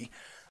everybody,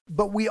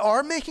 but we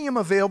are making them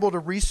available to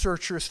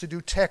researchers to do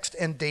text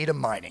and data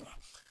mining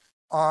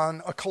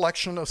on a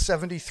collection of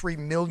 73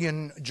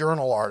 million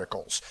journal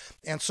articles.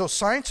 And so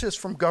scientists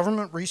from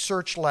government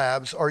research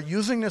labs are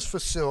using this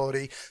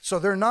facility, so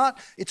they're not,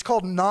 it's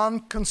called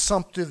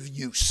non-consumptive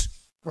use,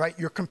 right?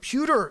 Your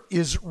computer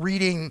is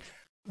reading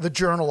the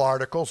journal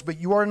articles, but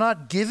you are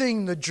not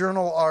giving the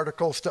journal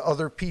articles to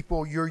other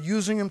people. You're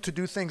using them to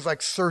do things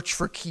like search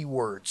for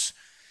keywords,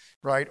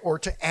 right? Or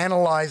to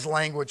analyze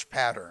language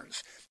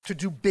patterns, to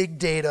do big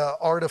data,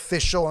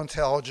 artificial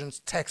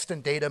intelligence, text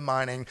and data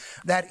mining.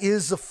 That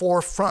is the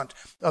forefront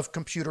of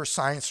computer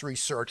science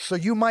research. So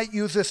you might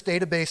use this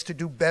database to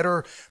do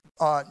better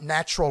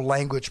natural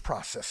language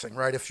processing,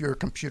 right, if you're a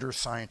computer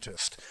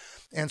scientist.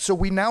 And so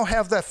we now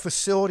have that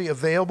facility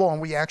available,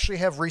 and we actually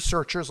have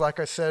researchers, like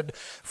I said,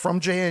 from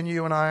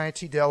JNU and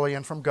IIT Delhi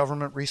and from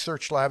government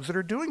research labs that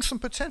are doing some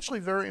potentially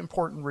very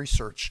important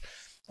research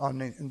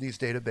in these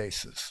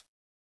databases.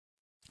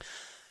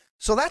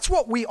 So that's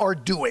what we are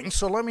doing.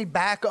 So let me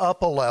back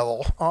up a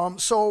level.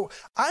 So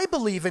I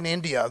believe in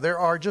India, there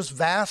are just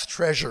vast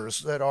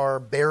treasures that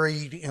are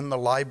buried in the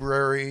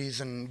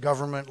libraries and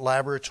government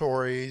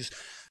laboratories,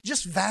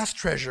 just vast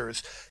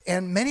treasures.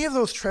 And many of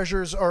those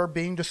treasures are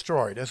being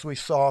destroyed, as we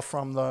saw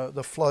from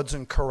the floods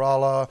in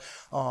Kerala.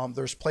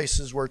 There's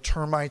places where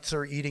termites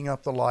are eating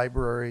up the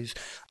libraries.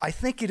 I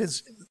think it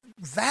is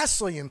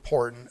vastly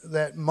important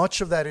that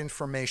much of that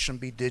information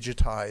be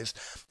digitized.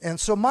 And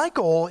so my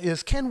goal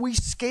is, can we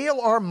scale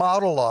our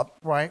model up,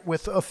 right,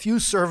 with a few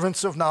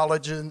servants of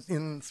knowledge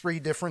in 3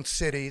 different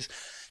cities?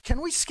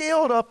 Can we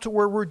scale it up to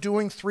where we're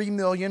doing 3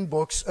 million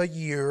books a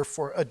year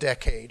for a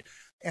decade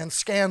and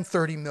scan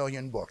 30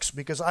 million books?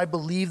 Because I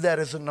believe that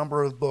is a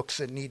number of books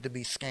that need to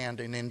be scanned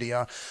in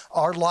India.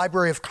 Our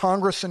Library of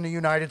Congress in the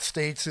United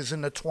States is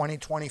in the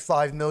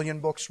 20-25 million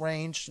books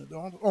range,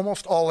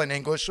 almost all in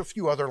English, a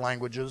few other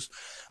languages.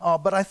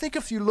 But I think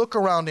if you look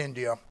around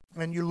India,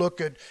 and you look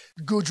at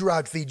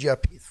Gujarat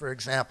Vidyapith, for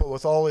example,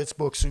 with all its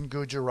books in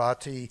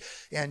Gujarati,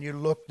 and you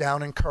look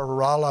down in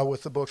Kerala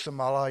with the books in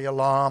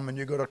Malayalam, and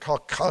you go to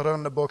Calcutta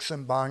and the books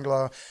in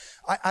Bangla,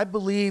 I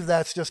believe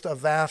that's just a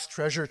vast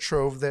treasure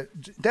trove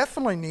that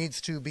definitely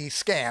needs to be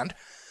scanned.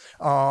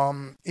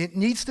 It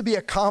needs to be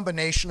a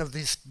combination of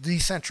this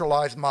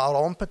decentralized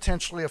model and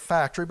potentially a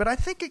factory, but I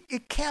think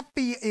it can't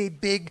be a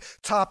big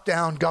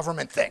top-down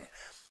government thing.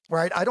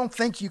 Right? I don't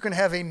think you can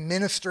have a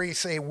ministry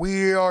say,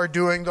 we are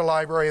doing the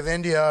Library of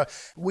India,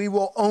 we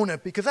will own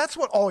it, because that's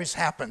what always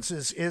happens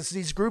is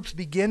these groups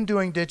begin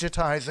doing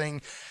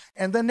digitizing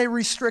and then they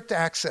restrict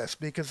access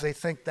because they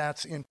think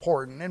that's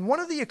important. And one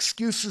of the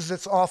excuses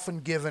that's often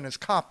given is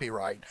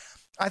copyright.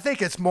 I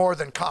think it's more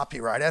than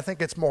copyright. I think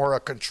it's more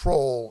a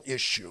control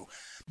issue.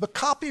 But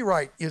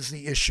copyright is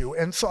the issue,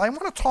 and so I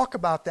want to talk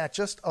about that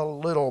just a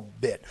little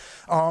bit.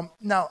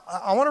 Now,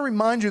 I want to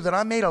remind you that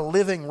I made a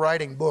living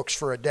writing books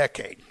for a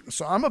decade,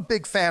 so I'm a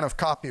big fan of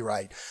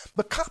copyright.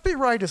 But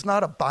copyright is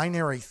not a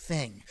binary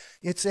thing.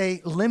 It's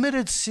a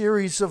limited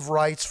series of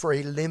rights for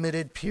a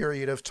limited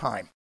period of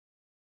time.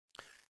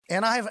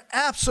 And I have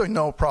absolutely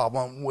no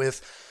problem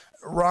with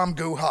Ram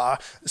Guha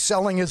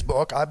selling his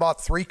book. I bought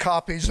 3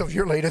 copies of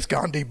your latest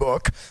Gandhi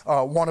book,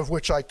 one of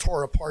which I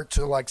tore apart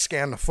to like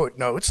scan the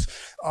footnotes.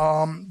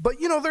 But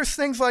you know, there's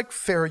things like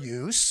fair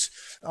use.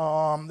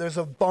 There's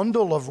a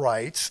bundle of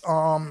rights.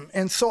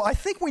 And so I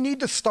think we need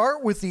to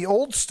start with the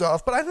old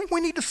stuff, but I think we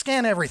need to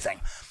scan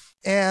everything.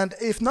 And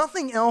if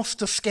nothing else,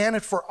 to scan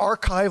it for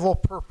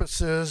archival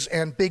purposes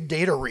and big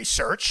data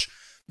research,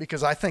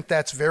 because I think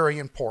that's very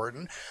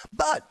important.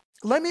 But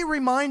let me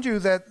remind you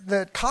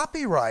that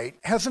copyright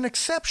has an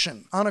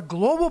exception on a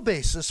global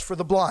basis for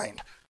the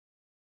blind.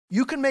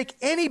 You can make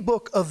any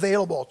book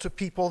available to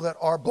people that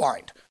are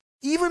blind,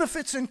 even if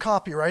it's in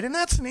copyright, and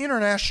that's an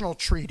international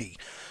treaty.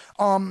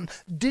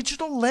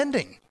 Digital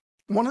lending.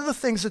 One of the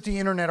things that the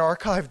Internet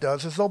Archive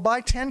does is they'll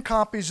buy 10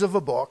 copies of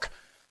a book,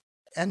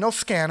 and they'll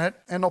scan it,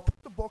 and they'll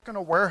put the book in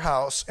a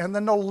warehouse, and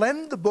then they'll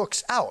lend the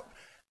books out.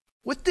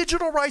 With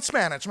digital rights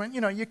management,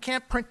 you know, you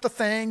can't print the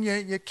thing,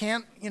 you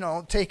can't, you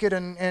know, take it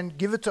and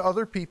give it to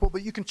other people,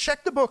 but you can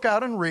check the book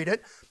out and read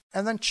it,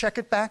 and then check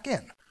it back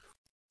in.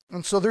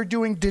 And so they're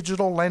doing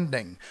digital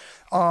lending.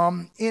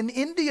 In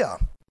India,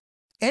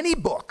 any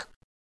book,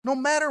 no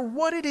matter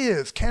what it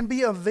is, can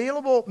be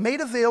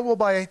made available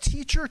by a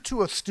teacher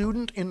to a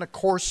student in the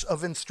course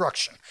of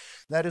instruction.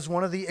 That is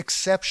one of the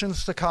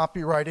exceptions to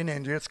copyright in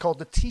India. It's called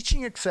the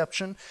teaching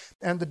exception,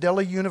 and the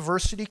Delhi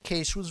University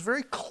case was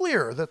very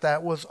clear that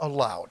that was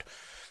allowed.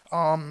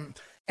 And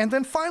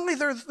then finally,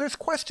 there's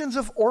questions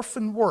of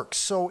orphan works.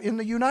 So in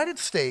the United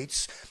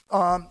States,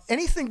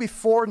 anything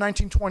before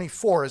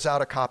 1924 is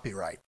out of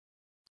copyright.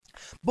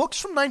 Books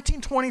from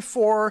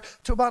 1924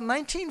 to about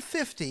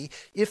 1950,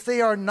 if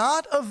they are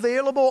not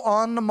available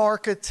on the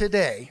market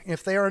today,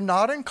 if they are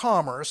not in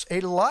commerce, a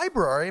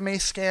library may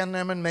scan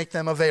them and make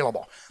them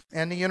available.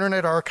 And the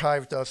Internet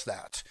Archive does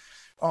that.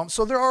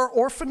 So there are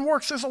orphan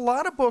works. There's a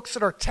lot of books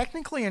that are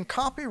technically in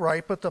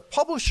copyright, but the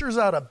publisher's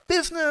out of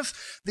business.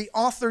 The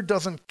author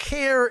doesn't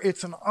care.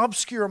 It's an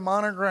obscure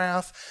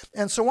monograph.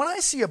 And so when I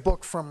see a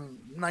book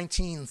from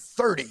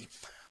 1930,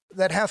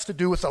 that has to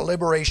do with the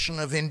liberation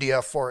of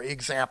India, for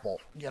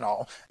example, you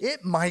know,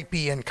 it might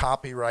be in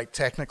copyright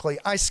technically.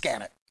 I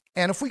scan it.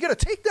 And if we get a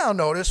takedown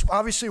notice,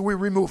 obviously we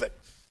remove it.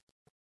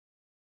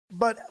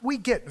 But we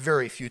get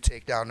very few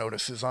takedown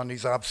notices on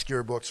these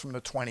obscure books from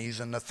the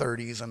 20s and the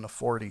 30s and the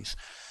 40s.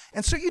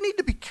 And so you need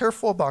to be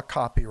careful about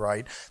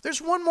copyright.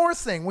 There's one more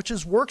thing, which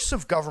is works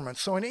of government.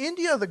 So in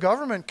India, the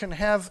government can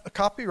have a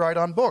copyright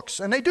on books,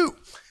 and they do.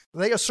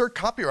 They assert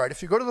copyright.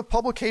 If you go to the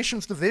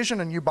publications division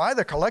and you buy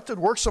the collected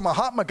works of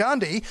Mahatma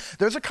Gandhi,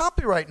 there's a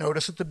copyright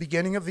notice at the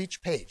beginning of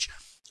each page.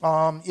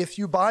 If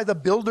you buy the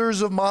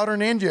Builders of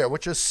Modern India,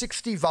 which is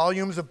 60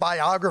 volumes of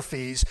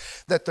biographies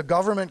that the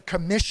government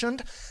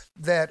commissioned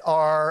that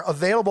are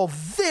available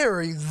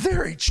very,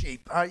 very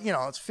cheap, you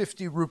know, it's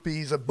 50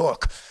 rupees a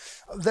book.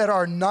 that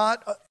are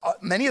not,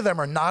 many of them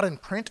are not in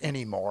print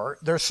anymore.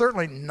 They're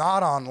certainly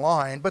not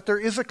online, but there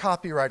is a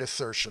copyright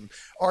assertion.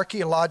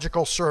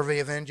 Archaeological Survey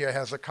of India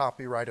has a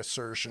copyright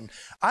assertion.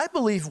 I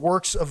believe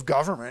works of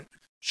government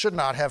should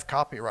not have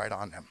copyright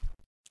on them.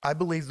 I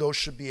believe those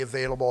should be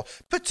available,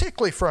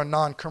 particularly for a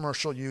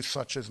non-commercial use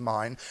such as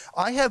mine.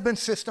 I have been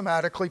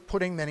systematically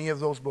putting many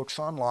of those books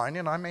online,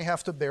 and I may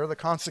have to bear the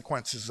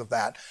consequences of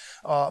that.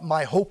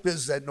 My hope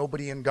is that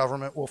nobody in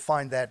government will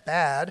find that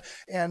bad,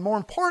 and more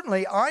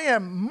importantly, I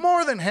am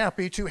more than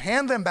happy to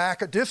hand them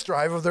back a disk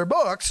drive of their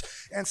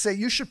books and say,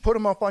 you should put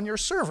them up on your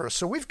server.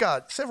 So we've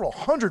got several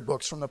hundred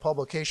books from the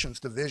publications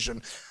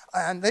division,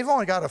 and they've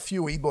only got a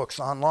few ebooks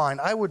online.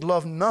 I would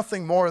love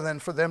nothing more than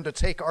for them to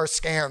take our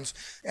scans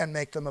and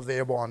make them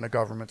available on the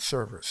government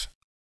servers.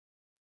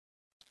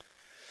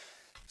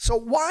 So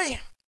why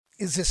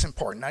is this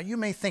important? Now, you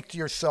may think to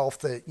yourself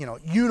that,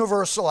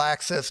 universal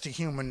access to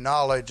human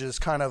knowledge is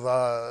kind of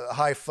a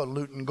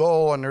highfalutin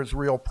goal, and there's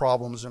real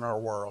problems in our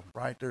world,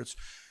 right? There's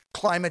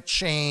climate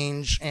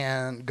change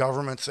and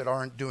governments that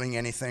aren't doing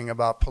anything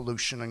about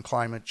pollution and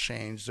climate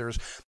change. There's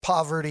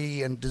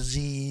poverty and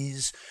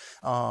disease.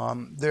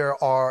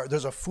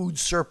 There's a food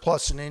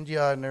surplus in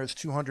India, and there's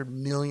 200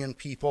 million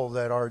people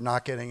that are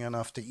not getting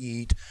enough to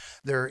eat.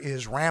 There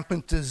is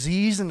rampant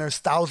disease, and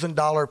there's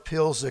 $1,000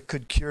 pills that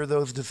could cure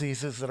those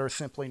diseases that are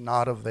simply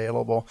not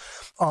available.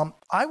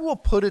 I will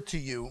put it to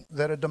you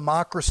that a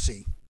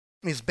democracy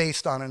is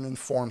based on an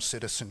informed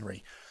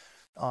citizenry.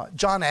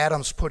 John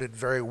Adams put it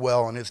very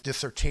well in his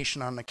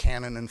dissertation on the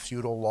canon and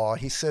feudal law.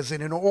 He says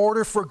that in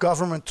order for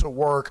government to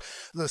work,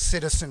 the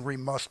citizenry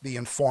must be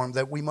informed,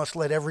 that we must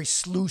let every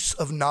sluice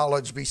of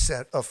knowledge be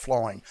set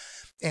a-flowing.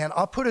 And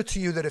I'll put it to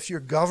you that if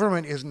your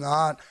government is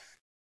not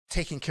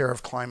taking care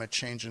of climate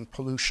change and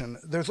pollution,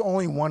 there's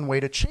only one way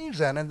to change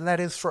that, and that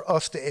is for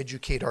us to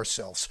educate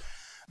ourselves.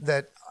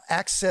 That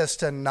access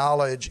to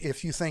knowledge,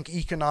 if you think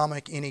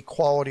economic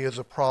inequality is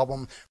a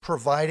problem,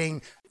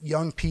 providing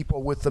young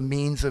people with the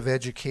means of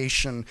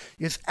education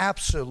is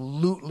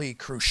absolutely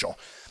crucial.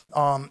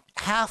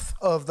 Half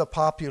of the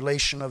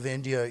population of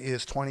India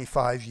is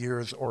 25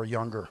 years or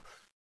younger.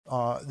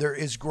 There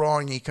is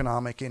growing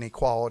economic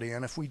inequality,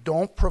 and if we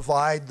don't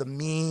provide the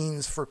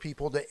means for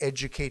people to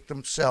educate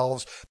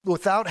themselves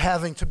without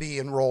having to be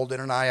enrolled in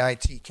an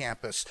IIT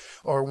campus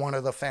or one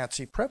of the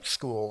fancy prep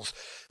schools,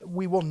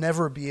 we will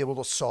never be able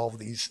to solve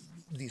these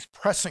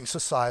pressing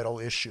societal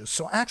issues.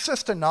 So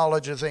access to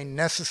knowledge is a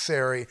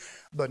necessary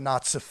but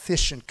not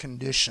sufficient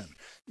condition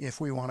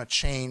if we want to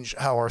change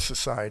how our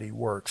society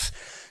works.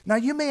 Now,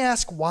 you may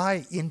ask,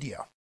 why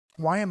India?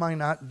 Why am I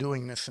not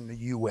doing this in the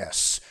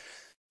US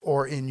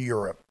or in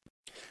Europe?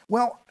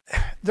 Well,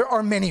 there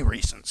are many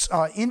reasons.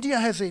 India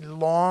has a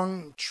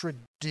long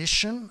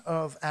tradition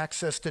of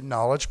access to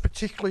knowledge,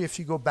 particularly if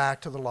you go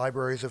back to the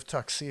libraries of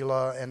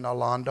Taxila and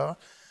Nalanda,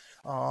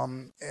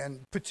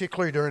 and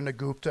particularly during the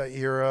Gupta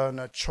era and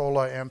the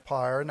Chola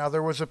Empire. Now,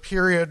 there was a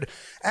period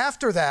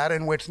after that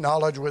in which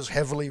knowledge was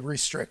heavily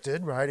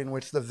restricted, right, in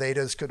which the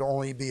Vedas could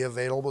only be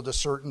available to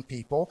certain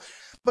people.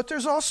 But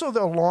there's also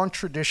the long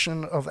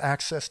tradition of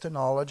access to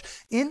knowledge.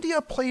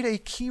 India played a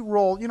key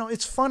role.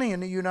 It's funny, in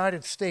the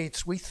United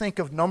States, we think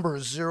of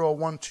numbers 0,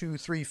 1, 2,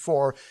 3,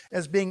 4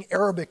 as being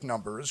Arabic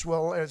numbers.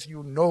 Well, as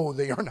you know,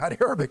 they are not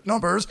Arabic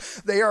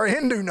numbers. They are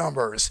Hindu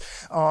numbers.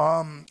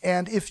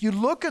 And if you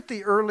look at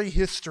the early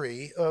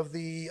history of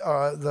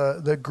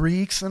the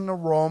Greeks and the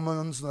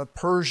Romans, and the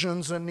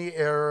Persians and the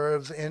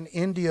Arabs in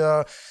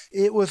India,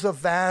 it was a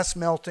vast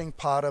melting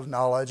pot of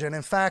knowledge. And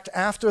in fact,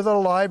 after the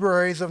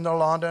libraries of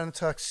Nalanda and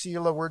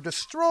Taxila were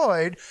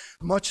destroyed,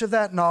 much of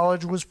that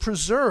knowledge was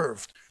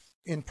preserved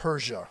in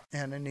Persia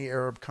and in the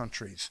Arab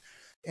countries.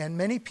 And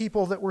many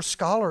people that were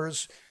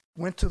scholars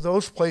went to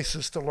those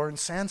places to learn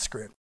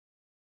Sanskrit.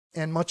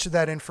 And much of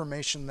that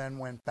information then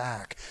went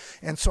back.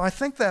 And so I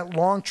think that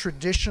long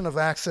tradition of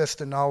access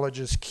to knowledge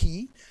is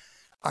key.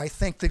 I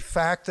think the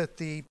fact that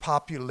the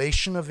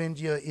population of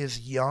India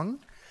is young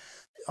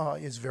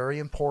is very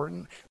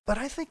important. But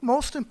I think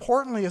most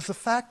importantly is the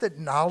fact that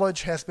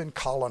knowledge has been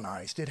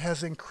colonized. It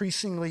has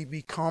increasingly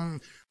become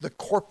the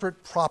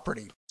corporate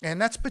property. And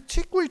that's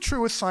particularly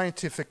true with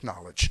scientific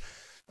knowledge.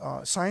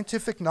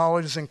 Scientific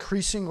knowledge is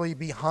increasingly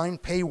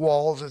behind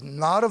paywalls, is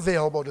not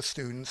available to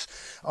students.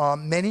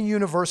 Many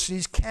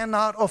universities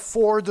cannot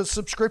afford the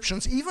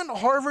subscriptions. Even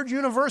Harvard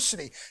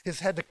University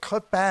has had to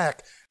cut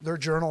back their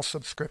journal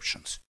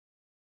subscriptions.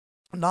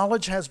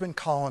 Knowledge has been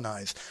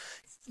colonized.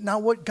 Now,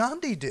 what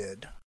Gandhi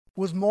did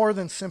was more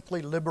than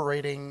simply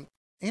liberating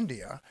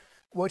India.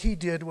 What he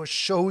did was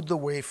showed the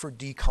way for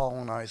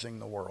decolonizing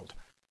the world.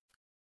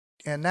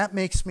 And that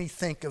makes me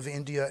think of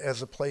India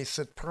as a place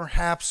that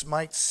perhaps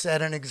might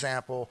set an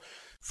example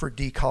for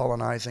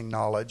decolonizing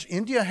knowledge.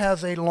 India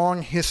has a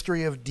long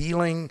history of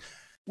dealing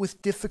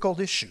with difficult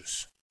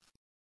issues.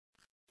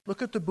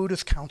 Look at the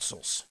Buddhist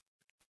councils,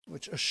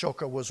 which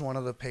Ashoka was one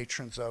of the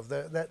patrons of,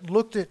 that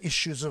looked at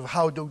issues of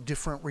how do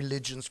different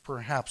religions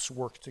perhaps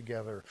work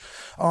together.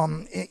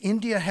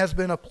 India has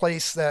been a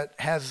place that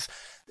has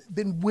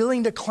been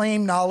willing to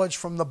claim knowledge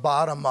from the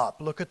bottom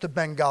up. Look at the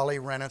Bengali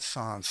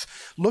Renaissance.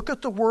 Look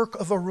at the work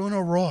of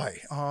Aruna Roy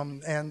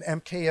and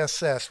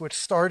MKSS, which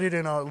started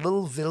in a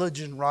little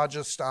village in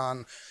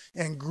Rajasthan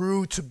and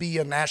grew to be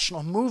a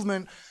national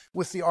movement,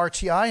 with the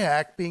RTI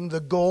Act being the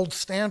gold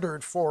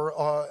standard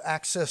for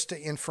access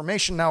to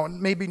information. Now,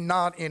 maybe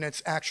not in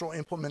its actual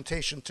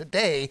implementation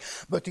today,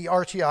 but the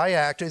RTI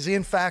Act is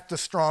in fact the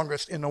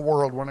strongest in the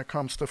world when it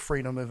comes to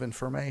freedom of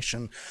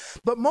information.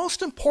 But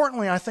most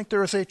importantly, I think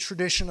there is a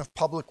tradition of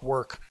public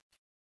work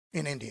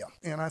in India.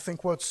 And I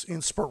think what's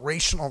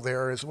inspirational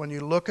there is when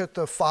you look at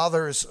the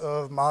fathers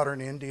of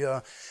modern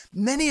India,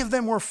 many of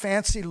them were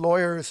fancy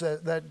lawyers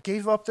that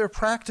gave up their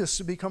practice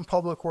to become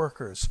public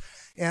workers.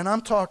 And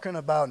I'm talking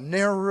about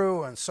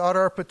Nehru and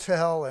Sardar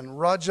Patel and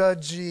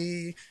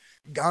Rajaji,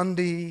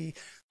 Gandhi,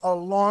 a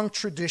long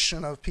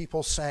tradition of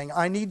people saying,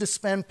 I need to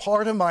spend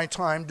part of my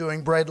time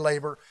doing bread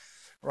labor,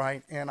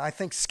 right? And I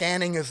think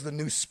scanning is the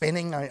new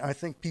spinning. I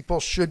think people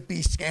should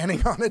be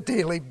scanning on a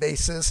daily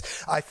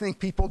basis. I think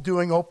people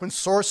doing open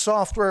source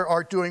software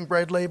are doing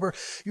bread labor.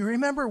 You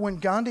remember when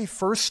Gandhi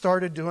first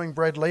started doing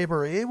bread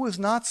labor, it was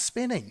not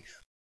spinning.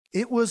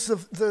 It was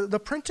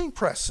the printing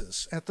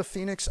presses at the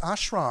Phoenix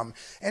Ashram,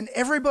 and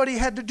everybody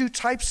had to do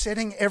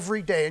typesetting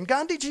every day. And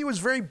Gandhiji was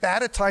very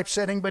bad at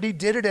typesetting, but he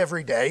did it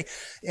every day,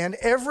 and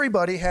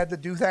everybody had to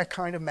do that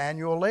kind of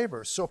manual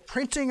labor. So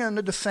printing and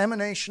the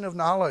dissemination of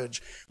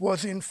knowledge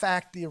was in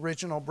fact the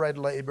original bread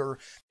labor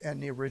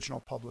and the original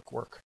public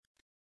work.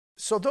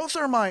 So those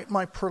are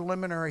my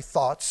preliminary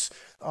thoughts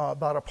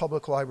about a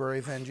public library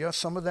of India.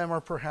 Some of them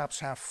are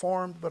perhaps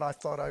half-formed, but I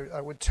thought I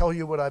would tell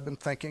you what I've been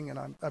thinking,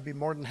 and I'd be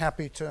more than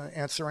happy to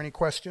answer any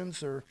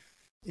questions or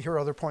hear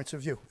other points of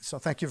view. So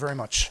thank you very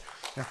much.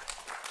 Yeah.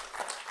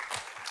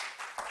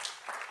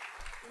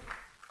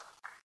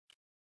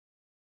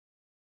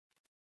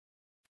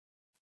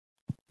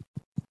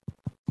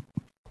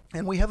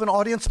 And we have an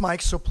audience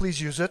mic, so please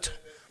use it.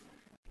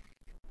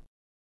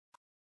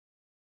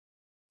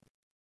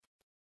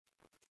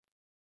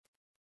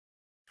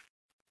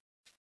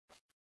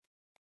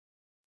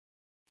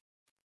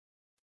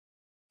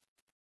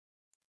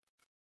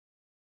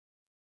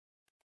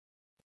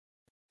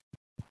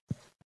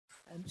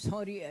 I'm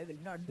sorry I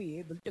will not be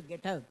able to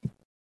get up,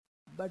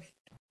 but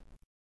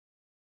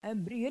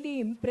I'm really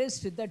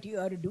impressed that you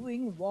are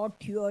doing what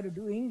you are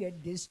doing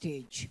at this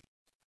stage.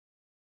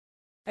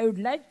 I would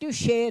like to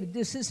share,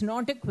 this is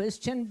not a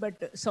question,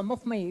 but some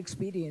of my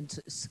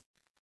experiences.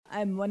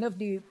 I'm one of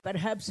the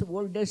perhaps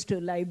oldest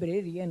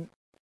librarian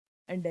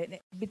and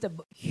with a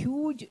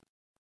huge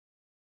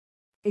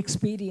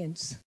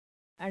experience.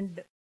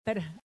 And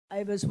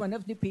I was one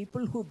of the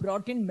people who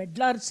brought in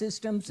Medlar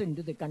systems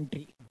into the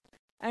country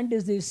and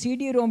is the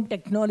CD-ROM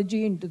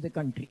technology into the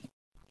country.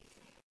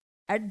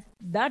 At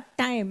that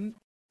time,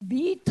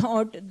 we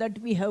thought that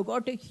we have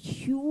got a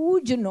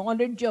huge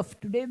knowledge of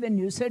today. When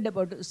you said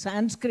about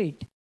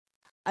Sanskrit,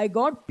 I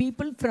got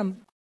people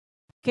from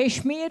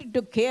Kashmir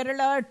to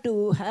Kerala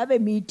to have a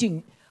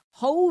meeting,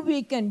 how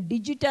we can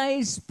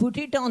digitize, put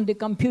it on the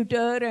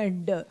computer,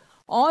 and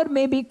or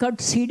maybe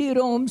cut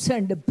CD-ROMs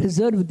and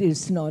preserve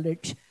this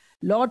knowledge.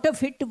 Lot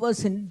of it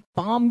was in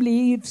palm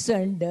leaves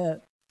and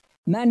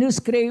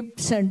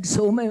manuscripts and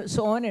so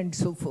on and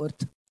so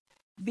forth.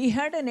 We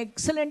had an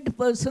excellent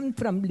person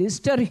from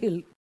Lister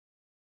Hill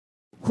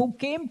who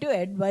came to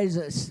advise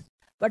us.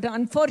 But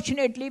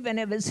unfortunately, when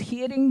I was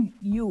hearing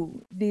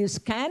you, the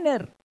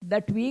scanner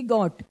that we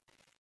got,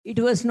 it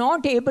was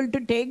not able to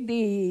take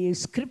the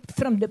script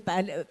from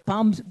the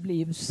palm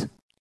leaves,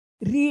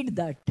 read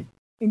that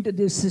into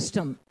this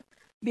system.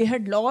 We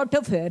had lot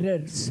of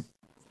errors.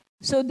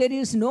 So there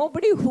is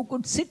nobody who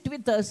could sit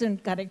with us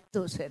and correct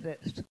those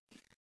errors.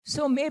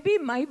 So maybe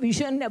my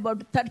vision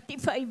about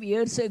 35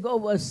 years ago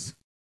was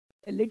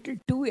a little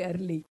too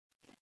early.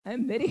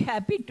 I'm very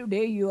happy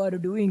today you are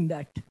doing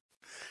that.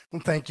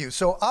 Well, thank you.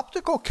 So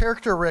optical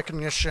character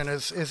recognition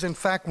is in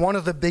fact one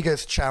of the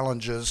biggest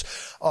challenges.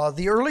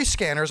 The early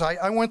scanners,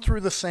 I went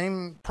through the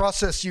same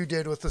process you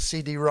did with the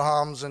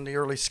CD-ROMs and the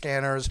early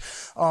scanners.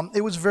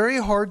 It was very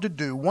hard to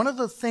do. One of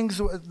the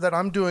things that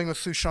I'm doing with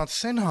Sushant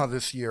Sinha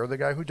this year, the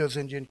guy who does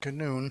Indian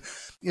Canoon,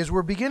 is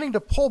we're beginning to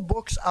pull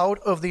books out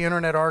of the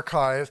Internet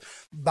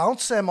Archive,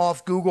 bounce them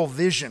off Google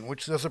Vision,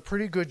 which does a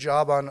pretty good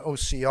job on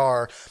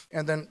OCR,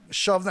 and then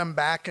shove them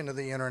back into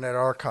the Internet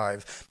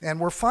Archive. And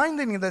we're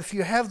finding that if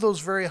you have those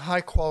very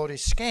high quality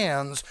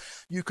scans,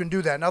 you can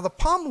do that. Now, the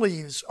palm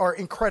leaves are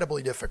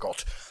incredibly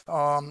difficult,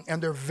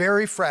 and they're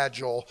very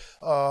fragile,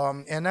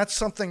 and that's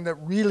something that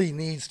really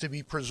needs to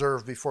be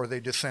preserved before they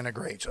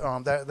disintegrate.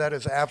 That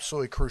is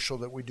absolutely crucial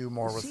that we do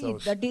more with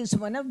those. That is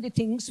one of the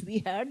things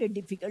we had a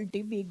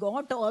difficulty. We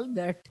got all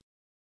that.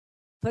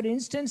 For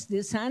instance,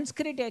 the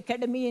Sanskrit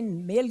Academy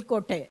in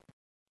Melkote,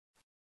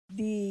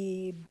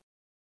 the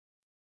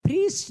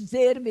priests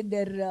there with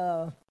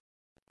their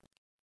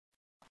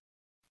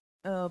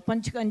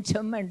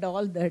Panchakancham and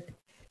all that,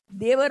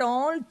 they were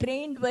all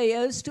trained by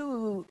us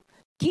to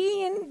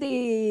key in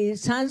the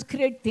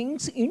Sanskrit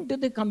things into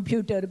the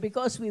computer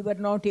because we were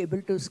not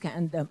able to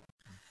scan them.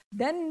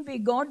 Then we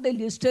got the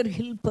Lister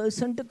Hill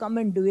person to come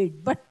and do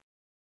it. But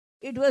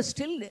it was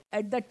still,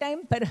 at that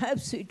time,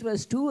 perhaps it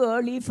was too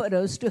early for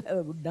us to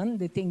have done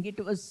the thing.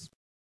 It was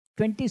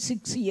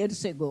 26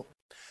 years ago.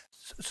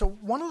 So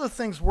one of the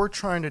things we're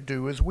trying to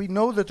do is we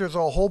know that there's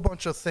a whole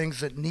bunch of things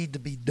that need to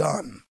be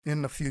done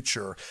in the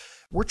future.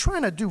 We're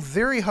trying to do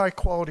very high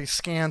quality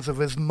scans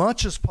of as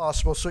much as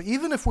possible. So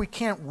even if we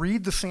can't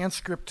read the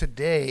Sanskrit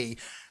today,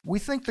 we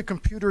think the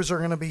computers are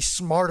going to be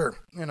smarter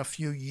in a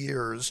few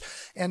years.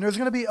 And there's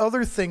going to be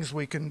other things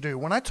we can do.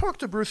 When I talk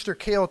to Brewster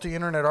Kale at the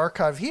Internet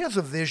Archive, he has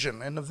a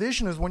vision. And the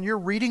vision is when you're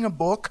reading a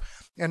book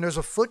and there's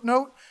a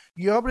footnote,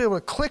 you'll be able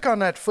to click on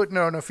that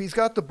footnote, and if he's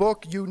got the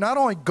book, you not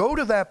only go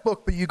to that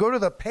book, but you go to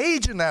the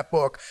page in that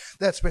book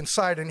that's been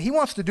cited. And he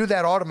wants to do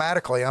that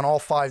automatically on all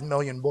 5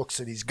 million books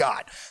that he's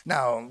got.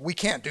 Now, we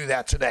can't do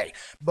that today.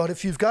 But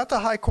if you've got the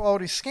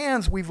high-quality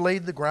scans, we've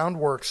laid the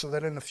groundwork so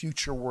that in the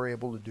future we're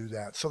able to do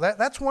that. So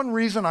that's one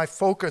reason I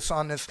focus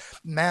on this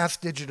mass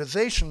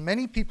digitization.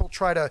 Many people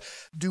try to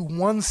do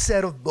one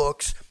set of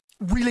books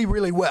really,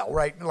 really well,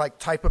 right? Like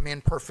type them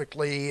in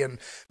perfectly and,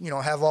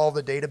 have all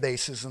the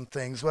databases and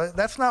things. But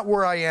that's not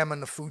where I am in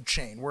the food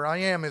chain. Where I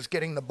am is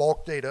getting the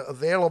bulk data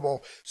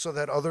available so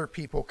that other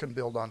people can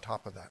build on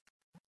top of that.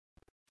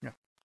 Yeah.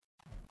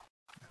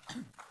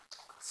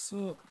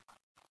 So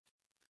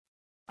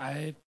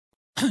I,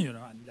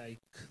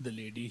 unlike the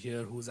lady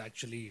here who's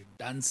actually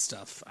done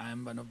stuff,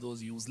 I'm one of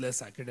those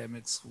useless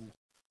academics who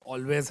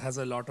always has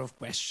a lot of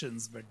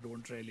questions but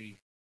don't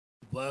really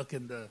work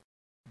in the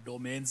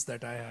domains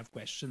that I have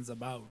questions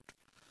about.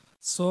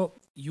 So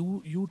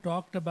you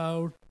talked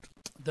about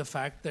the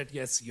fact that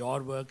yes,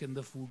 your work in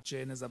the food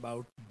chain is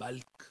about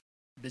bulk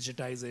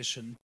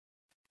digitization,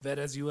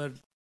 whereas you are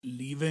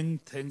leaving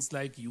things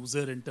like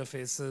user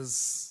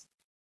interfaces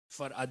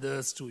for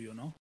others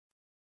to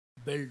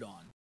build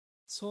on.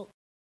 So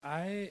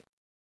I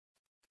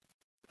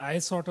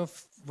sort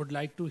of would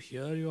like to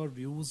hear your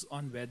views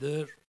on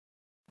whether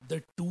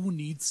the two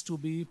needs to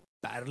be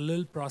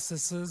parallel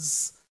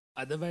processes.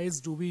 Otherwise,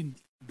 do we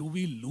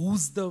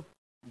lose the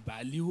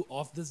value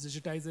of this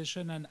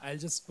digitization? And I'll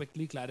just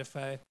quickly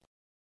clarify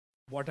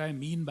what I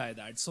mean by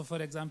that. So, for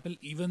example,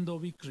 even though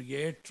we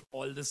create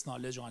all this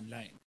knowledge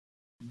online,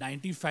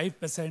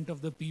 95%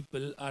 of the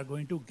people are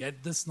going to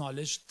get this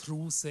knowledge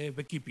through, say,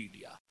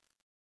 Wikipedia.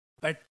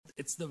 But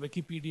it's the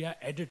Wikipedia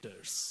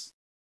editors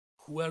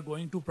who are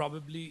going to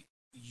probably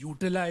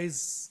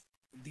utilize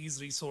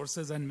these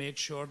resources and make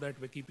sure that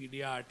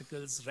Wikipedia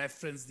articles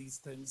reference these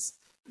things.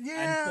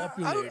 Yeah,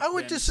 I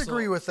would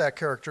disagree with that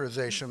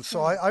characterization.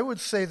 So I would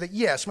say that,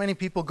 yes, many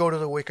people go to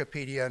the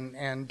Wikipedia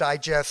and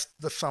digest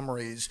the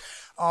summaries,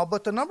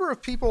 but the number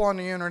of people on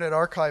the Internet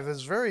Archive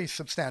is very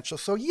substantial.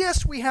 So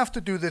yes, we have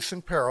to do this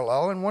in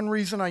parallel, and one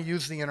reason I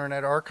use the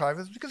Internet Archive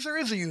is because there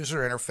is a user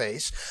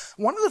interface.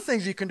 One of the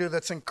things you can do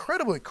that's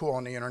incredibly cool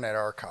on the Internet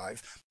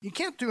Archive, you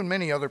can't do in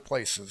many other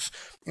places,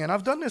 and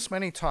I've done this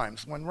many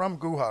times. When Ram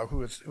Guha,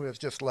 who has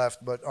just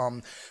left, but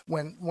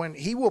when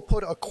he will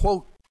put a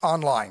quote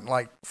online,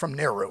 like from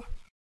Nehru.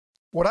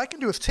 What I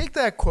can do is take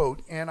that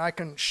quote and I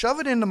can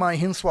shove it into my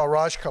Hind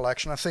Swaraj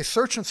collection. I say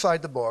search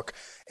inside the book,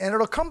 and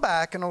it'll come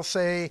back and it'll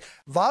say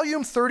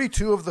volume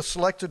 32 of the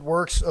selected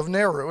works of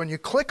Nehru. And you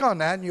click on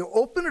that and you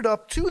open it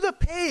up to the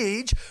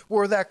page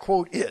where that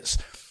quote is.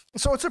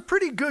 So it's a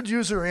pretty good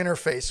user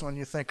interface when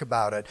you think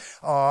about it.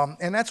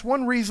 And that's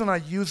one reason I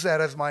use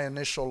that as my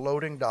initial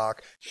loading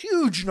dock.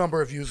 Huge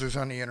number of users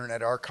on the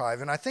Internet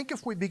Archive. And I think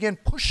if we begin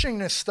pushing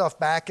this stuff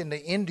back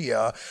into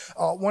India,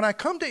 when I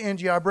come to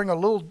India, I bring a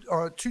little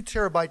 2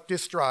 terabyte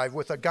disk drive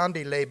with a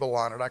Gandhi label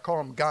on it. I call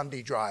them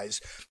Gandhi drives.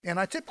 And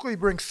I typically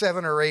bring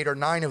 7 or 8 or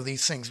 9 of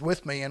these things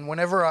with me. And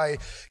whenever I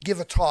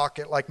give a talk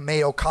at like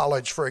Mayo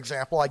College, for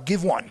example, I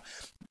give one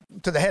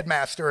to the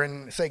headmaster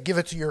and say, give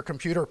it to your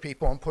computer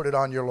people and put it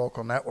on your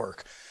local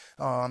network.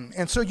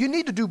 And so you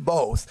need to do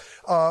both.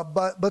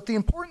 But the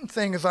important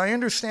thing is I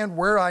understand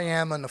where I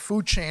am in the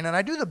food chain, and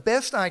I do the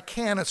best I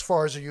can as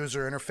far as a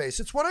user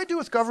interface. It's what I do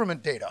with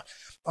government data.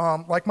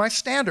 Like my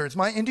standards,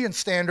 my Indian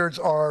standards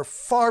are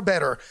far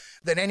better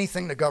than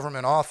anything the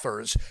government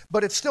offers,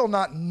 but it's still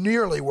not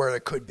nearly where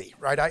it could be,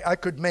 right? I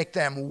could make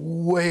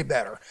them way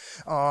better.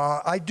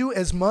 I do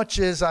as much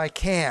as I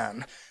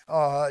can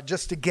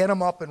just to get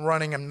them up and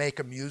running and make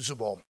them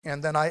usable.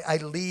 And then I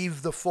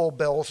leave the full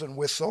bells and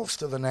whistles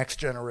to the next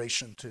generation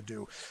to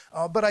do.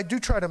 But I do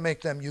try to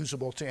make them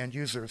usable to end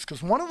users,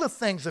 because one of the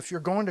things, if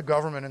you're going to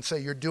government and say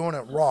you're doing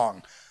it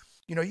wrong,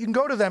 you can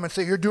go to them and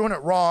say, you're doing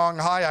it wrong.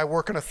 Hi, I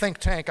work in a think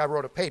tank. I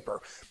wrote a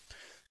paper.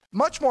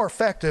 Much more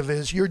effective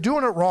is, you're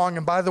doing it wrong,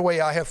 and by the way,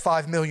 I have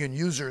 5 million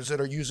users that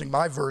are using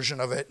my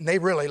version of it, and they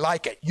really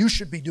like it. You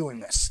should be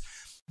doing this.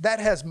 That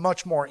has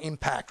much more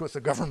impact with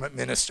the government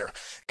minister,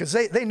 because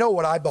they know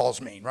what eyeballs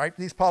mean, right?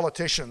 These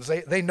politicians,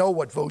 they know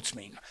what votes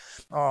mean.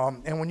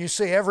 And when you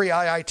say every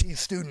IIT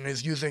student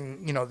is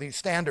using, these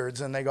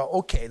standards, and they go,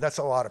 okay, that's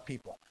a lot of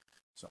people.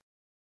 So,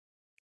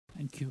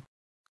 thank you.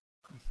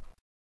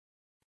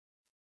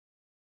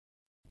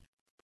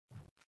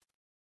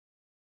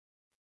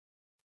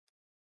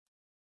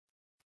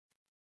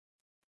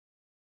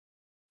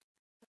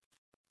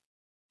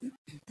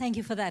 Thank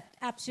you for that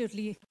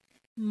absolutely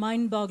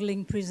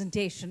mind-boggling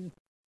presentation.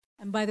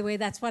 And by the way,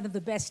 that's one of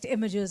the best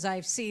images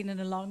I've seen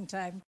in a long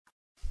time.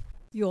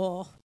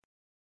 That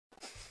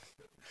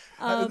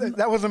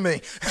wasn't me.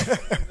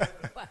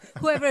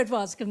 Whoever it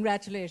was,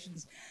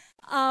 congratulations.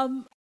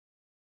 I'm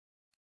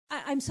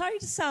sorry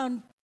to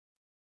sound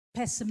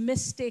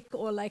pessimistic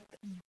or like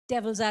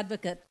devil's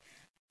advocate,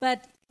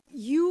 but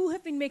you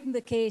have been making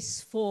the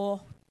case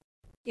for,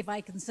 if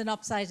I can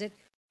synopsize it,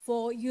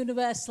 for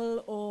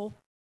universal or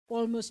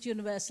almost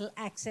universal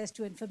access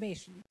to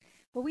information.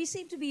 But we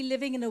seem to be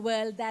living in a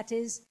world that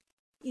is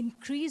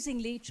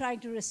increasingly trying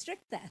to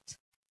restrict that.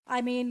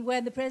 I mean,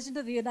 when the President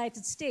of the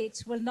United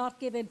States will not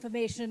give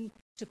information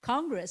to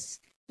Congress,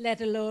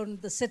 let alone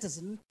the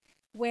citizen,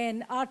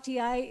 when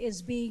RTI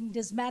is being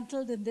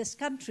dismantled in this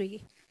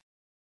country,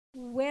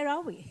 where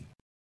are we?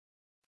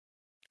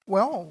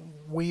 Well,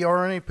 we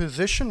are in a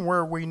position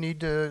where we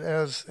need to,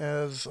 as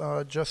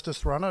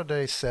Justice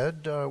Ranade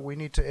said, we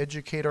need to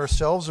educate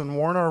ourselves and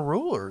warn our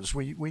rulers.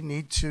 We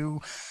need to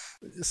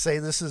say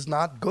this is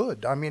not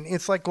good. I mean,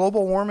 it's like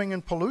global warming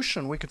and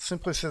pollution. We could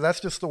simply say that's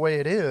just the way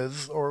it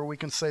is, or we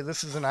can say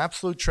this is an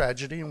absolute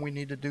tragedy and we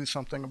need to do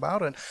something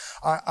about it.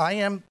 I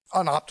am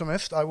an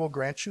optimist, I will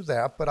grant you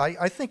that, but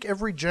I think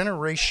every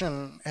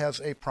generation has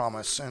a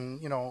promise.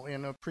 And, you know,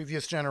 in a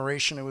previous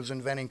generation, it was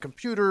inventing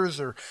computers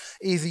or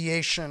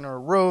aviation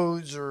or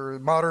roads or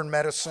modern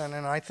medicine.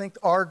 And I think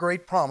our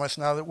great promise,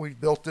 now that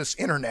we've built this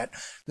internet,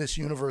 this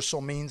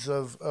universal means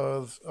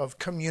of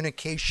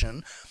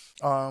communication,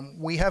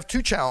 we have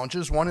two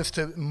challenges. One is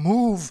to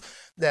move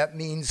that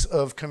means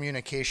of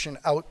communication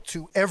out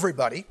to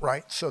everybody,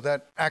 right? So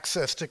that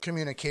access to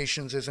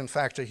communications is in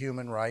fact a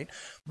human right.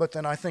 But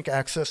then I think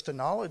access to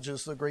knowledge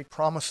is the great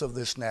promise of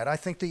this net. I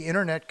think the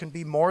internet can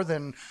be more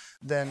than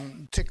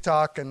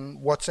TikTok and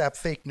WhatsApp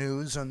fake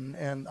news,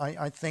 and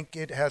I think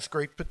it has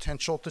great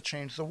potential to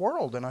change the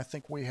world, and I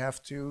think we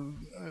have to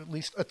at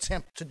least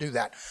attempt to do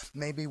that.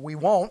 Maybe we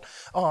won't.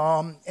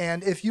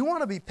 And if you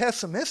want to be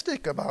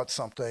pessimistic about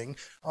something,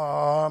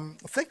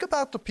 think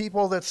about the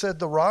people that said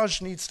the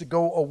Raj needs to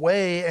go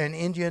away and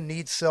India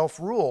needs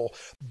self-rule.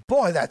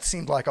 Boy, that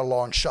seemed like a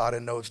long shot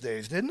in those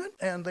days, didn't it?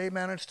 And they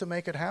managed to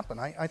make it happen.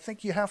 I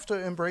think you have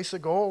to embrace a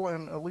goal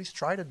and at least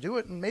try to do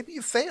it, and maybe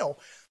you fail,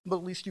 but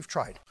at least you've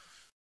tried.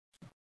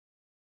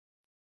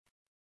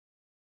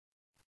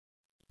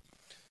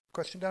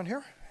 Question down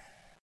here?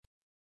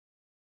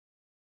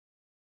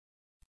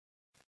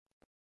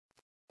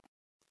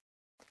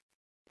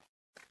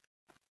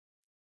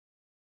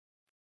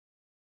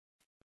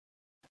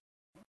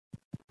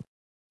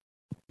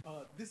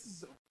 This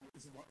is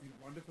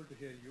wonderful to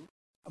hear you.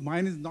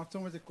 Mine is not so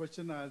much a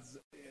question as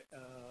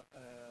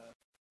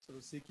sort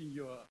of seeking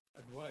your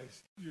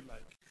advice, if you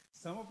like.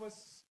 Some of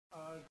us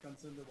are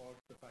concerned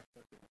about the fact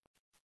that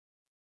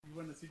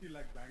even a city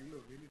like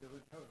Bangalore really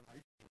doesn't have a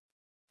right to.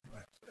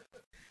 Right.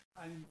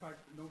 And in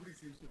fact, nobody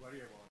seems to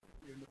worry about it.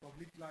 Even the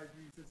public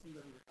library system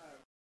that we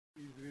have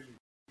is really,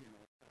 in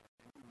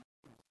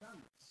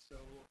standards. So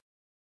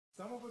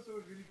some of us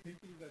are really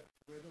thinking that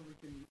whether we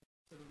can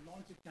sort of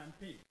launch a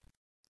campaign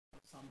of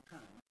some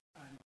kind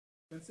and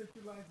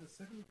conceptualize a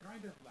certain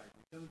kind of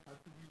library. It doesn't have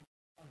to be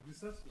a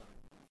research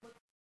library, but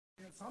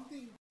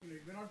something.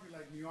 It may not be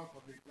like New York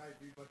Public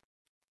Library, but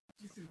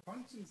just in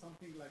function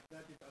something like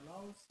that. It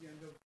allows the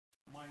younger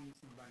minds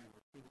in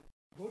Bangalore to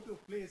go to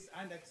a place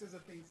and access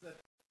the things that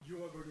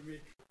you are going to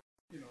make,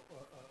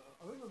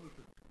 available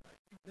to them. Right?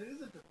 There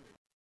isn't a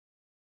place.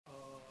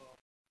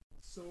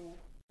 So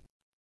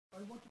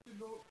I wanted to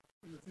know,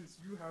 since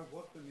you have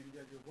worked in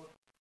India, you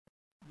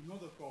know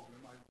the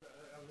problem. I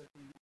was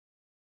actually,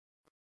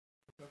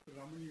 Dr.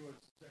 Ramani was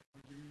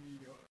actually giving me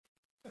your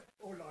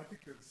old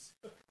articles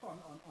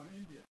on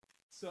India.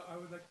 So I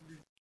was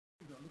actually,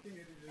 looking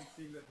at it and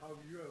seeing that how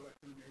you have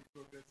actually made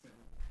progress in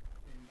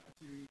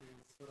achieving the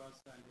Swaraj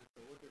standards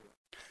or whatever.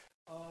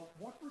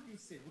 What would you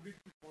say? Would it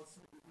be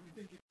possible? Do you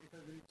think it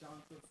has any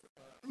chance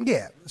of?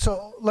 Yeah.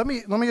 So let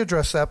me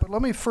address that, but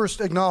let me first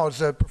acknowledge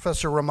that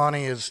Professor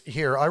Ramani is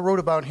here. I wrote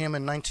about him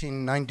in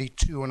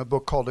 1992 in a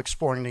book called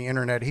Exploring the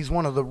Internet. He's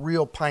one of the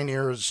real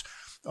pioneers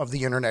of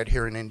the internet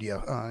here in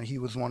India. He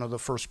was one of the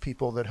first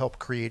people that helped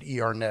create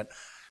ERNet,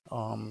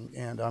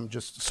 and I'm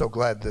just so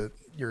glad that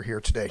you're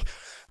here today.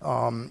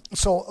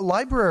 So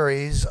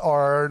libraries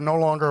are no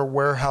longer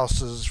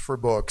warehouses for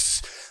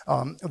books.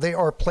 They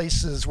are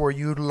places where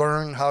you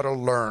learn how to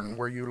learn,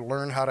 where you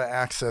learn how to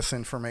access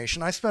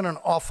information. I spend an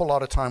awful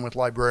lot of time with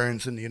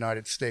librarians in the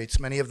United States.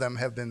 Many of them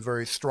have been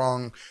very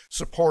strong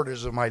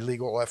supporters of my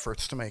legal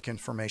efforts to make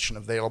information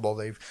available.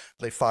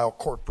 They file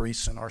court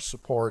briefs in our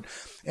support.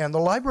 And the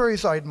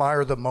libraries I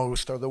admire the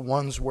most are the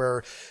ones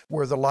where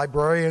the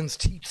librarians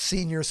teach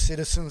senior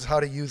citizens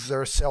how to use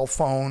their cell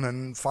phone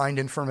and find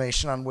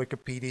information on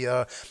Wikipedia,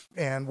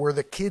 and where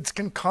the kids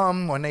can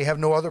come when they have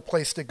no other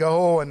place to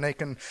go and they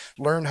can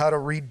learn learn how to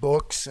read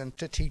books and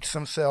to teach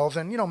themselves.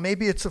 And,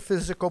 maybe it's a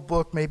physical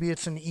book, maybe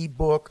it's an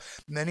e-book.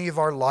 Many of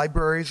our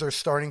libraries are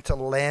starting to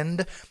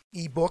lend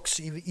e-books,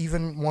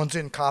 even ones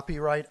in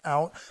copyright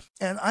out.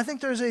 And I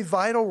think there's a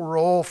vital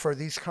role for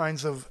these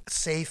kinds of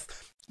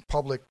safe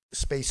public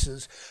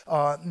spaces.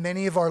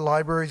 Many of our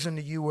libraries in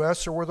the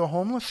U.S. are where the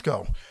homeless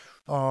go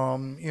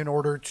in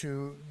order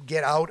to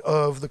get out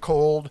of the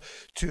cold,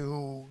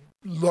 to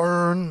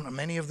learn.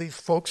 Many of these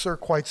folks are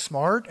quite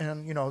smart,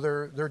 and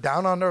they're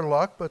down on their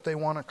luck, but they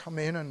want to come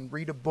in and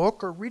read a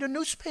book or read a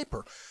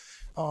newspaper.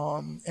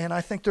 And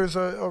I think there's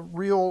a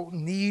real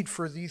need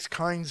for these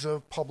kinds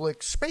of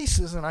public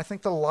spaces, and I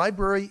think the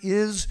library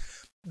is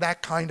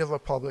that kind of a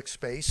public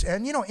space.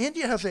 And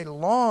India has a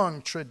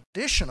long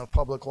tradition of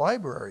public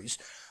libraries.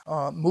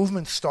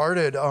 Movement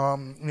started,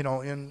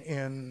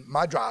 in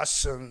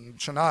Madras and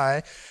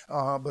Chennai,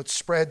 but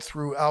spread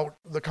throughout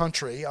the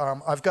country.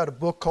 I've got a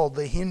book called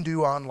The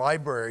Hindu on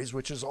Libraries,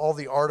 which is all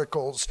the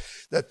articles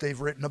that they've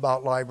written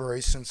about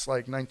libraries since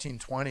like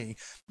 1920.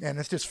 And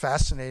it's just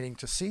fascinating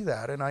to see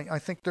that. And I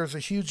think there's a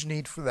huge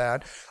need for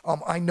that.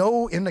 I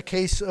know in the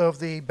case of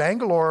the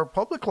Bangalore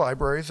public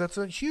libraries, that's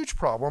a huge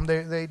problem.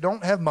 They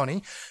don't have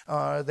money.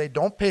 They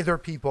don't pay their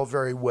people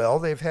very well.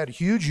 They've had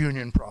huge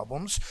union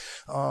problems.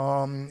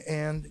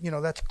 And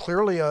that's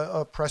clearly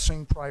a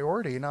pressing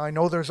priority. Now, I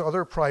know there's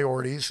other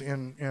priorities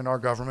in our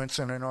governments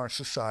and in our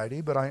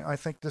society, but I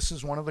think this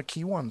is one of the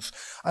key ones.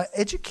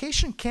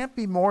 Education can't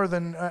be more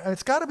than,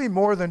 it's got to be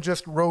more than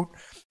just rote,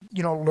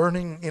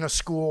 learning in a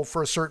school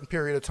for a certain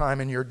period of time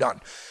and you're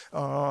done.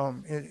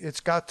 It's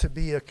got to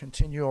be a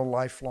continual,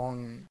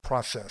 lifelong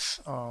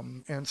process.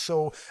 And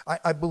so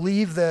I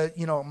believe that,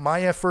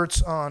 my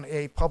efforts on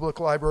a public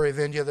library of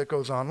India that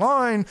goes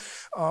online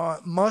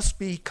must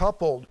be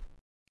coupled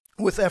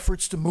with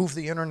efforts to move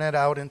the internet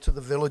out into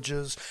the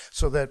villages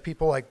so that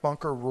people like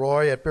Bunker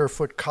Roy at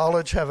Barefoot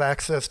College have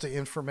access to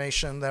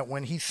information, that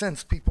when he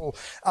sends people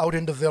out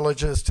into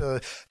villages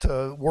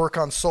to work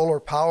on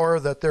solar power,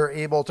 that they're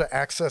able to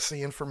access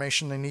the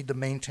information they need to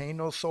maintain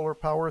those solar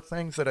power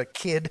things, that a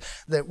kid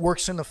that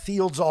works in the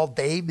fields all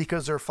day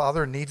because their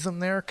father needs them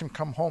there can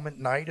come home at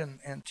night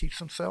and teach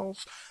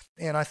themselves.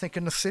 And I think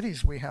in the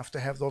cities we have to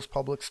have those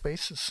public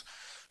spaces.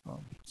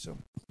 So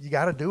you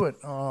got to do it.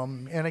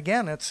 And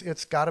again,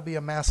 it's got to be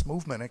a mass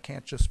movement. It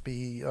can't just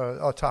be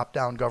a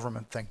top-down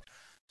government thing.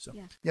 So,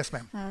 yeah. Yes,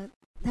 ma'am.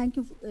 Thank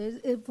you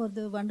for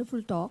the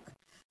wonderful talk.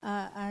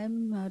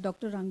 I'm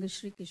Dr.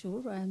 Rangashri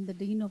Kishore. I'm the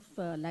Dean of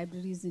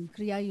Libraries in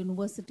Kriya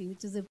University,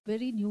 which is a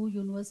very new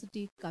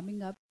university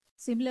coming up,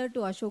 similar to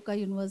Ashoka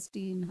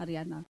University in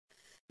Haryana,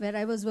 where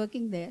I was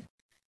working there.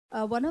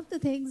 One of the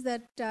things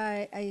that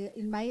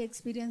in my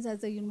experience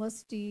as a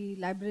university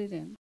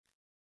librarian,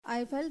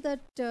 I felt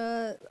that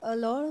a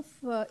lot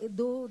of,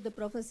 though the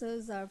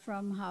professors are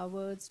from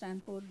Harvard,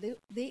 Stanford,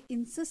 they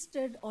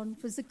insisted on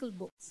physical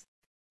books.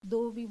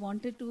 Though we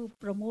wanted to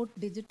promote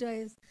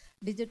digital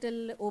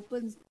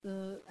open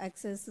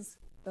access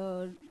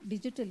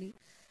digitally,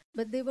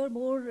 but they were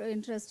more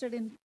interested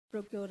in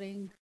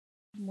procuring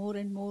more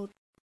and more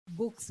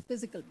books,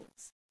 physical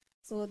books.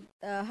 So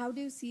how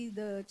do you see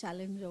the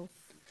challenge of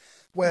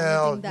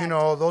Well,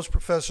 those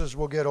professors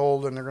will get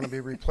old and they're going to be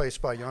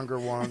replaced by younger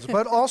ones.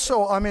 But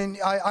also,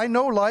 I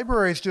know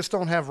libraries just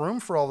don't have room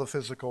for all the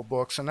physical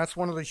books, and that's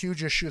one of the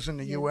huge issues in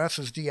the U.S.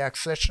 is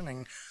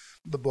deaccessioning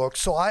the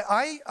books. So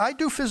I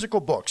do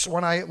physical books.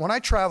 When I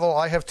travel,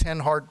 I have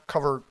 10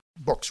 hardcover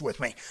books with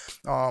me.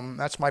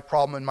 That's my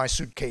problem in my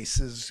suitcase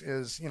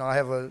is I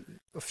have a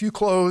few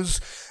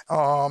clothes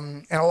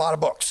and a lot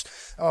of books.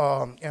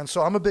 And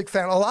so I'm a big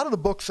fan. A lot of the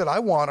books that I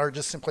want are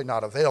just simply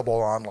not available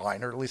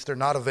online, or at least they're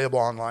not available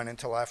online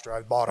until after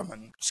I've bought them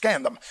and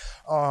scanned them.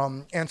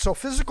 And so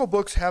physical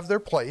books have their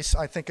place.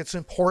 I think it's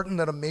important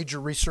that a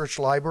major research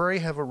library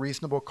have a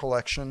reasonable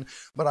collection,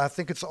 but I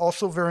think it's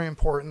also very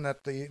important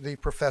that the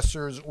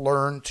professors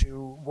learn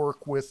to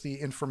work with the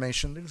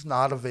information that is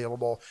not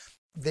available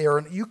there.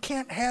 You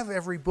can't have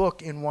every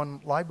book in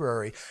one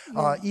library.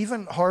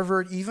 Even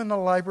Harvard, even the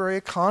Library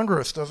of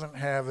Congress doesn't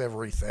have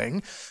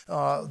everything.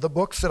 The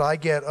books that I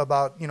get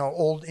about,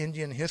 old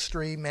Indian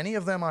history, many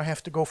of them I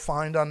have to go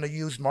find on the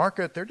used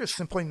market. They're just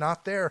simply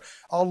not there.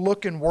 I'll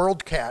look in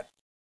WorldCat.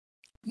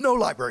 No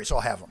libraries will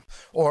have them,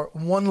 or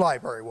one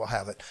library will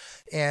have it.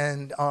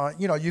 And,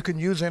 you can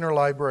use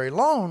interlibrary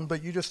loan,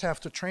 but you just have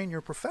to train your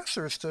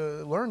professors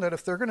to learn that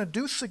if they're going to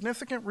do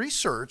significant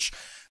research,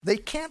 they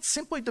can't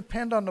simply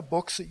depend on the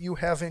books that you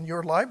have in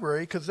your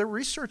library, because their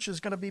research is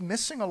going to be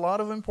missing a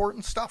lot of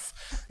important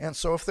stuff. And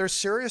so if they're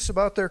serious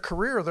about their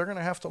career, they're going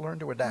to have to learn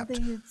to adapt. I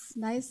think it's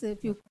nice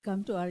if you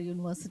come to our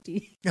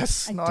university.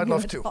 Yes, no, I'd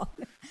love to.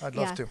 I'd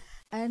love to.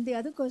 And the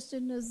other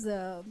question is,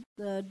 do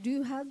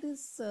you have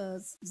this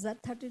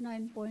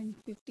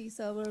Z39.50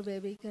 server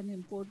where we can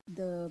import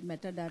the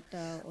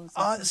metadata or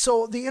something?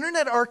 So the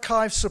Internet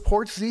Archive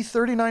supports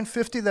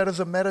Z3950. That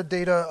is a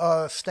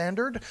metadata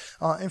standard.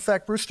 In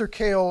fact, Brewster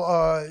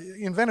Kahle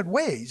invented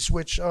Waze,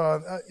 which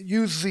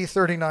used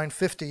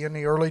Z3950 in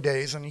the early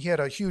days, and he had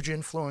a huge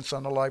influence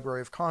on the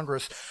Library of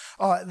Congress.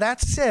 That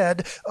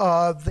said,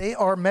 they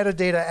are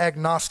metadata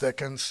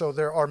agnostic, and so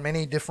there are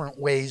many different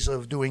ways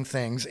of doing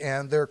things,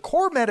 and their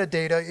core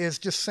metadata is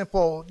just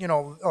simple,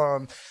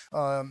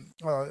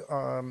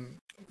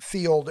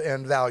 field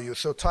and value.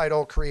 So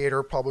title,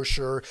 creator,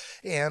 publisher,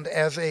 and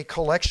as a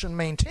collection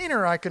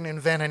maintainer, I can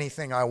invent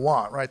anything I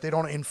want, right? They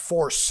don't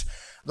enforce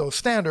those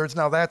standards.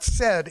 Now, that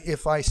said,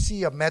 if I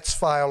see a METS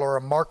file or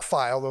a MARC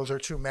file, those are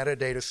two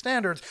metadata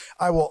standards,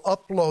 I will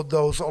upload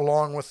those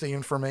along with the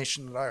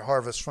information that I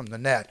harvest from the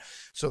net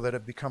so that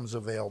it becomes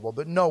available.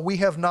 But no, we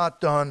have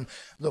not done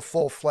the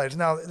full-fledged.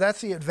 Now,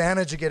 that's the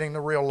advantage of getting the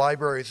real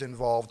libraries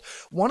involved.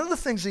 One of the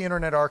things the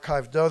Internet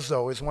Archive does,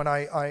 though, is when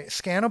I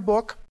scan a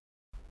book,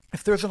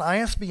 if there's an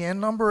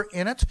ISBN number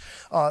in it,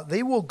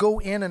 they will go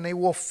in and they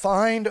will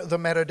find the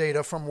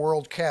metadata from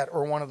WorldCat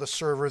or one of the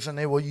servers, and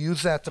they will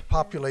use that to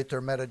populate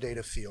their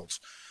metadata fields.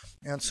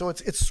 And so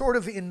it's sort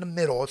of in the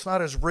middle. It's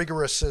not as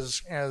rigorous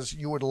as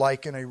you would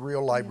like in a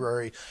real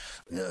library.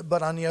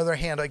 But on the other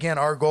hand, again,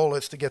 our goal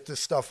is to get this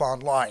stuff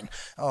online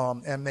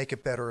and make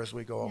it better as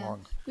we go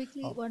along.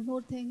 Quickly, one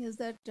more thing is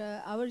that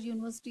our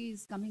university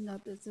is coming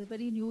up. It's a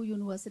very new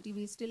university.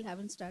 We still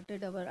haven't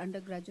started our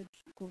undergraduate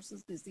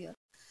courses this year.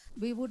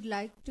 We would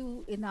like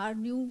to, in our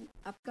new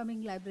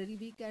upcoming library,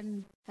 we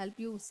can help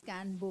you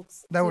scan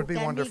books. That would be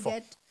wonderful.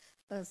 Can we get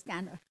a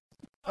scanner?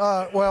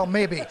 Well,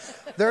 maybe.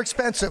 They're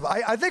expensive.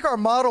 I think our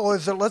model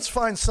is that let's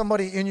find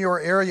somebody in your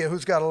area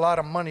who's got a lot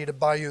of money to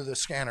buy you the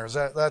scanners.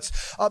 That's.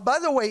 By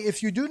the way,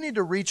 if you do need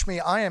to reach me,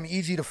 I am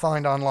easy to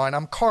find online.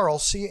 I'm Carl,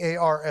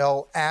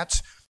 C-A-R-L,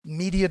 at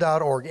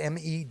media.org,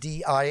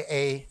 media.org.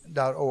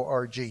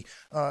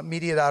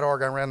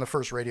 Media.org, I ran the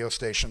first radio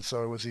station,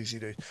 so it was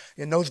easy to,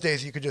 in those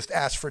days, you could just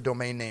ask for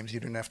domain names. You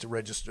didn't have to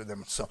register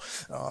them. So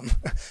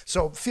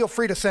so feel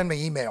free to send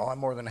me email. I'm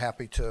more than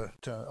happy to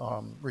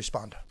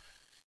respond.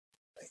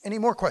 Any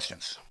more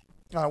questions?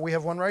 We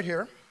have one right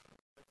here.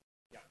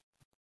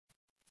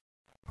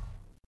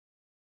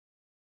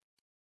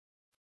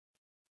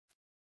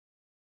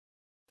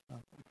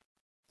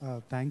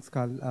 Thanks,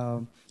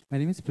 Carl. My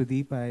name is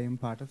Pradeep. I am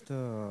part of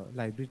the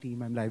library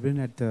team. I'm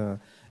librarian at the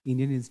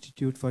Indian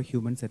Institute for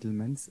Human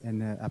Settlements,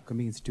 an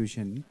upcoming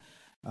institution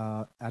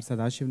at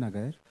Sadashiv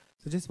Nagar.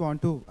 So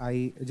want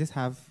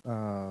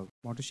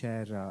to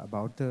share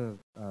about the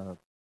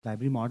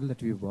library model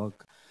that we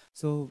work.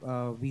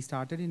 So we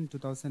started in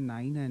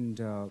 2009, and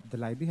the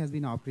library has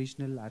been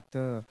operational at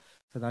the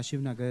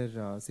Sadashiv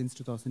Nagar since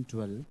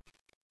 2012.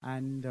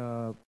 And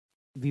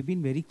we've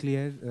been very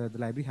clear, the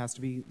library has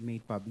to be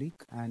made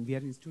public, and we are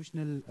an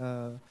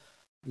institutional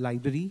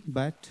library,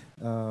 but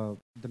the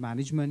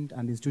management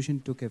and the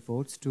institution took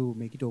efforts to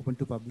make it open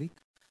to public.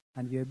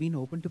 And we have been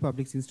open to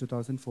public since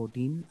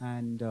 2014,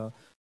 and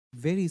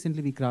very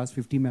recently we crossed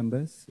 50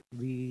 members.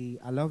 We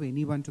allow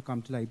anyone to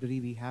come to library.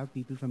 We have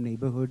people from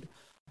neighborhood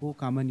who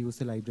come and use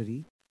the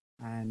library.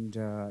 And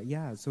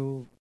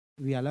so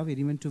we allow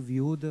anyone to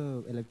view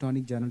the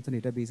electronic journals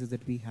and databases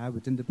that we have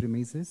within the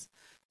premises.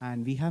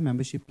 And we have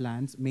membership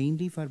plans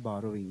mainly for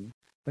borrowing.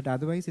 But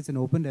otherwise, it's an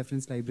open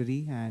reference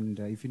library. And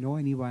if you know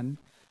anyone,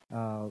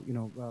 our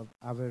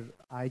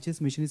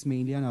IHS mission is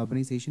mainly on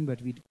urbanization,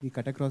 but we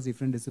cut across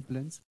different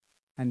disciplines.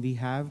 And we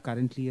have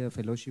currently a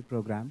fellowship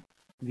program.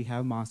 We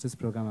have master's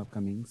program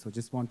upcoming. So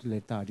just want to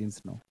let the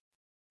audience know.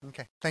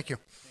 Okay, thank you.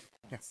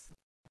 Yes.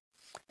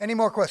 Any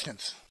more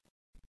questions?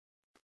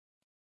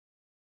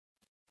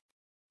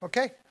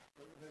 Okay.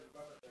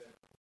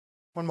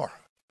 One more.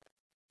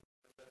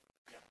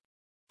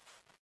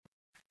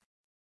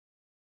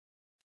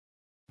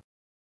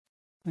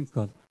 Thanks,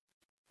 Carl.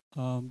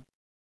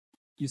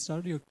 You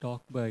started your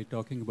talk by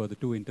talking about the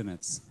two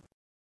internets.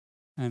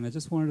 And I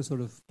just wanted to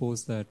sort of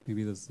pose that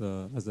maybe this,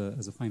 as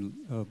a final.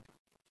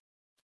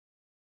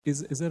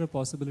 Is there a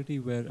possibility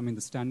where,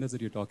 the standards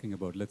that you're talking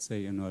about, let's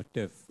say, a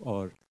TIFF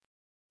or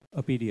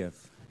a PDF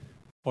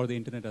or the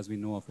internet as we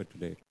know of it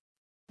today,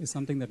 is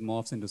something that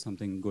morphs into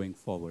something going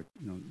forward?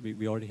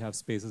 We already have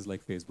spaces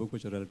like Facebook,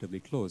 which are relatively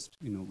closed,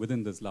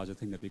 within this larger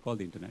thing that we call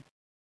the internet.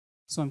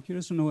 So I'm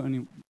curious to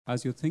know,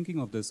 as you're thinking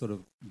of this sort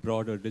of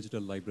broader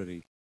digital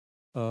library,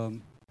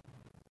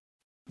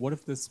 what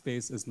if this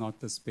space is not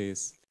the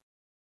space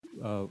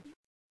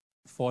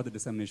for the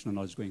dissemination of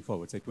knowledge going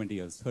forward, say 20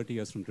 years, 30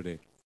 years from today,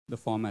 the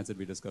formats that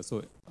we discussed?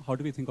 So how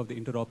do we think of the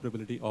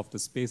interoperability of the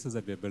spaces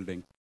that we're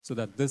building so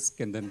that this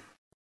can then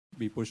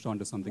be pushed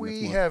onto something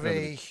that's more have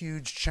relevant? a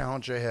huge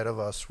challenge ahead of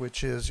us,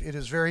 which is it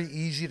is very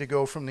easy to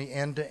go from the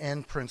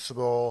end-to-end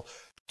principle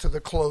to the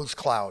closed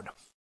cloud.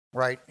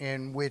 right,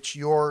 in which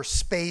your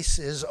space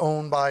is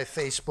owned by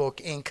Facebook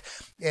Inc.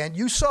 And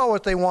you saw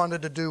what they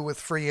wanted to do with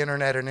free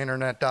internet and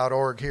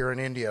internet.org here in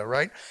India,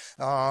 right?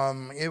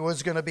 It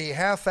was going to be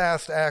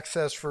half-assed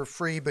access for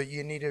free, but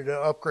you needed to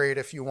upgrade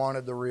if you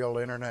wanted the real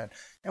internet.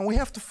 And we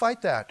have to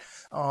fight that.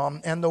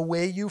 And the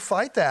way you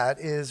fight that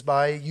is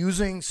by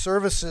using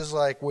services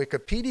like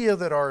Wikipedia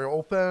that are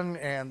open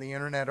and the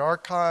Internet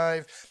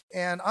Archive.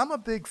 And I'm a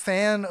big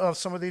fan of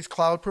some of these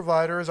cloud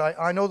providers.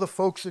 I know the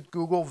folks at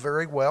Google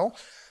very well.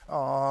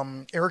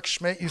 Eric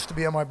Schmidt used to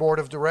be on my board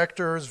of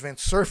directors.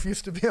 Vince Cerf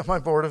used to be on my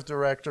board of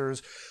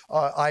directors.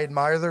 I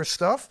admire their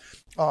stuff.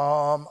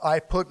 I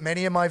put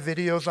many of my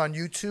videos on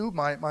YouTube.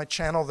 My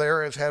channel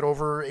there has had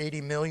over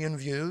 80 million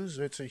views.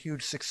 It's a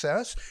huge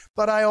success.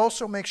 But I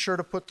also make sure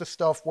to put the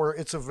stuff where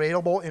it's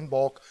available in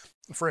bulk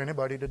for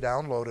anybody to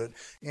download it.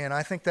 And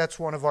I think that's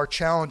one of our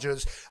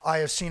challenges. I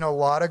have seen a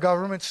lot of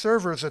government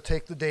servers that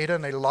take the data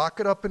and they lock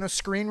it up in a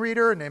screen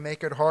reader and they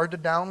make it hard to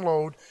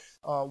download.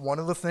 One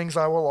of the things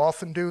I will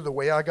often do, the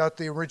way I got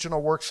the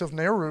original works of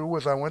Nehru,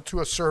 was I went to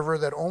a server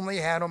that only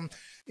had them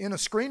in a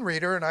screen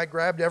reader, and I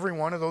grabbed every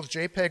one of those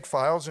JPEG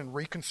files and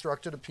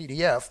reconstructed a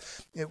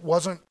PDF. It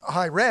wasn't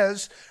high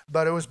res,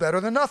 but it was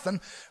better than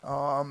nothing.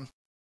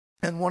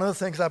 And one of the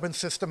things I've been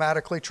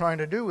systematically trying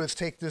to do is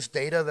take this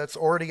data that's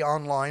already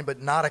online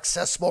but not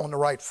accessible in the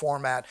right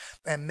format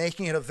and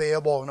making it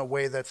available in a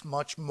way that's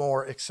much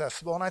more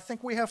accessible. And I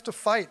think we have to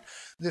fight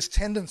this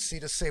tendency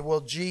to say, well,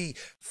 gee,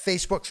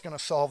 Facebook's going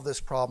to solve this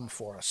problem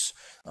for us.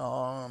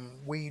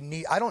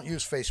 I don't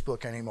use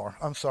Facebook anymore.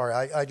 I'm sorry.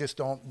 I just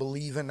don't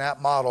believe in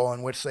that model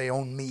in which they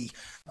own me.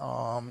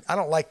 I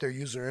don't like their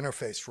user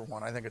interface, for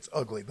one. I think it's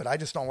ugly, but I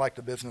just don't like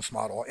the business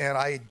model. And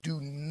I do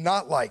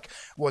not like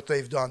what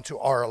they've done to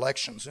our elections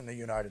in the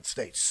United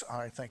States.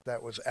 I think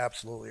that was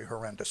absolutely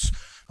horrendous.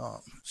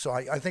 So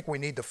I think we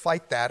need to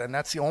fight that, and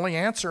that's the only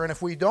answer. And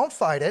if we don't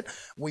fight it,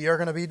 we are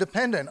going to be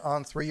dependent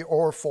on 3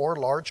 or 4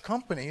 large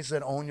companies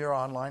that own your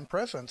online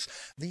presence.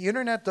 The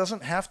internet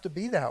doesn't have to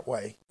be that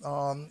way.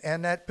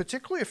 And that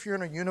particularly if you're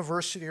in a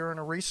university or in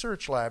a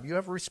research lab, you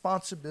have a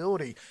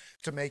responsibility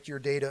to make your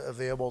data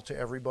available to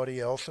everybody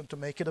else and to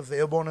make it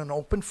available in an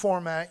open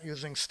format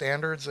using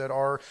standards that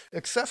are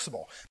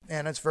accessible.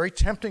 And it's very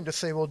tempting to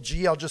say, well,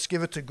 gee, I'll just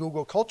give it to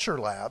Google Culture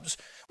Labs,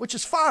 which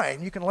is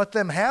fine. You can let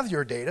them have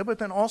your data, but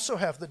then also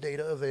have the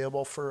data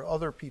available for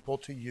other people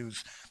to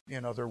use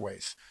in other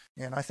ways.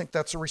 And I think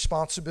that's a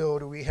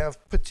responsibility we have,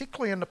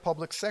 particularly in the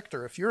public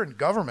sector. If you're in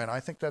government, I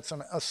think that's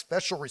a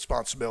special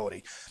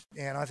responsibility.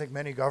 And I think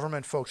many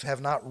government folks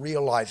have not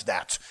realized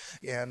that.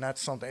 And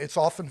that's something, it's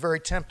often very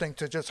tempting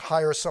to just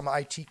hire some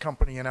IT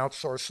company and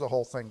outsource the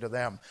whole thing to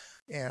them.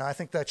 And I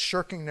think that's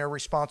shirking their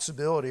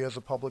responsibility as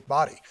a public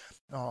body.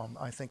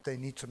 I think they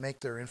need to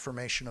make their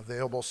information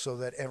available so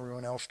that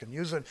everyone else can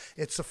use it.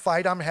 It's a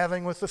fight I'm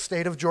having with the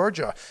state of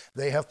Georgia.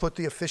 They have put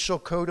the official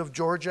code of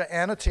Georgia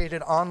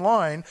annotated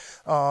online,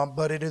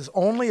 but it is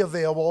only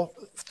available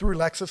through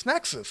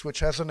LexisNexis,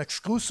 which has an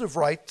exclusive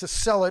right to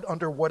sell it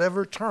under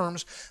whatever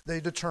terms they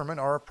determine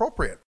are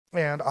appropriate.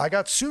 And I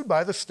got sued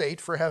by the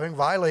state for having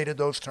violated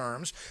those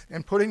terms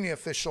and putting the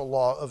official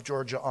law of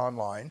Georgia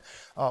online.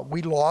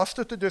 We lost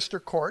at the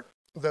district court.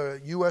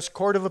 The U.S.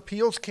 Court of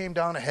Appeals came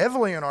down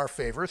heavily in our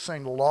favor,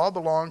 saying the law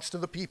belongs to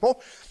the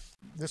people.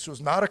 This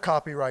was not a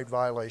copyright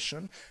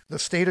violation. The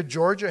state of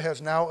Georgia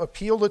has now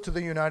appealed it to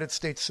the United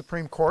States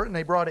Supreme Court, and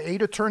they brought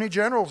 8 attorney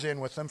generals in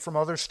with them from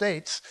other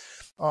states.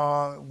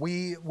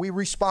 We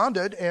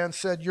responded and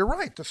said, you're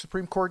right, the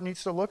Supreme Court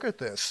needs to look at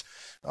this.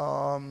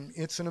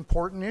 It's an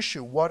important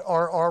issue. What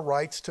are our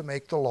rights to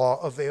make the law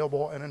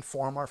available and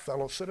inform our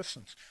fellow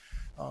citizens?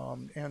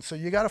 And so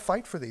you got to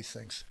fight for these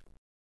things.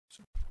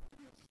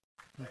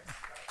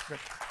 Good.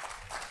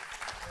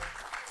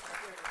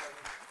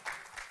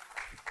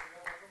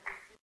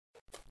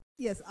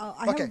 Yes,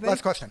 I okay, have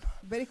last question.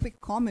 Very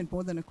quick comment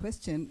more than a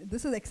question.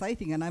 This is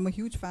exciting, and I'm a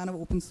huge fan of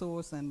open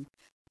source and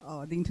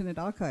the Internet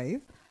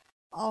Archive.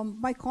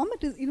 My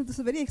comment is, this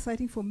is very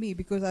exciting for me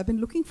because I've been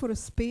looking for a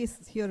space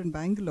here in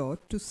Bangalore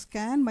to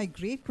scan my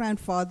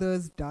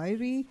great-grandfather's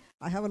diary.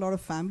 I have a lot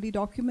of family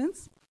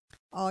documents.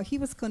 He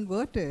was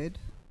converted,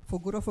 for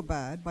good or for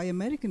bad, by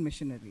American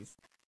missionaries.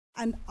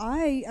 And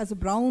I, as a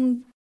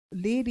brown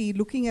lady,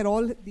 looking at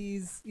all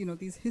these,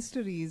 these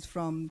histories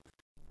from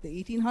the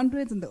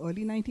 1800s and the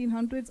early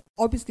 1900s,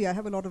 obviously I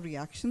have a lot of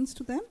reactions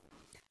to them.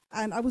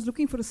 And I was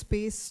looking for a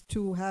space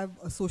to have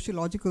a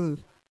sociological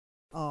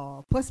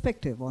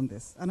perspective on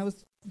this. And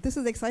this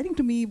is exciting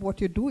to me,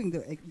 what you're doing,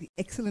 the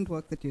excellent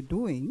work that you're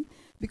doing,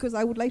 because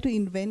I would like to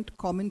invent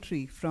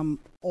commentary from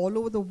all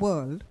over the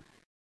world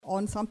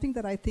on something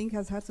that I think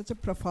has had such a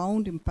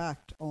profound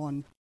impact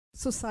on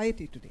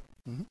society today.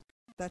 Mm-hmm.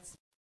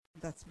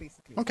 That's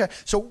basically okay.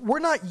 So we're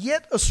not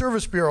yet a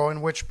service bureau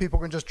in which people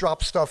can just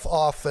drop stuff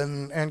off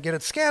and get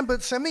it scanned,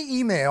 but send me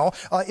email.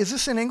 Is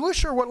this in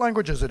English or what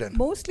language is it in?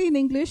 Mostly in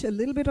English, a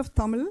little bit of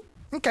Tamil.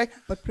 Okay.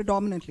 But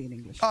predominantly in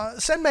English.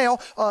 Send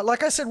mail.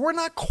 Like I said, we're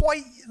not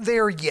quite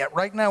there yet.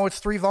 Right now it's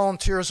 3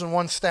 volunteers and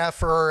 1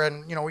 staffer,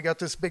 and we got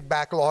this big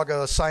backlog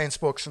of science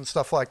books and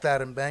stuff like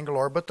that in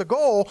Bangalore. But the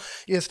goal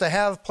is to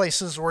have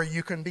places where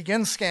you can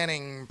begin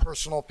scanning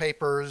personal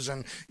papers,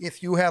 and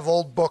if you have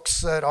old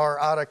books that are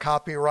out of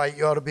copyright,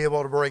 you ought to be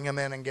able to bring them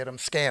in and get them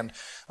scanned.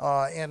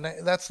 And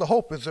that's the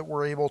hope, is that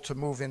we're able to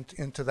move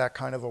into that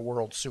kind of a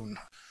world soon.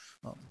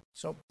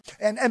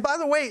 And by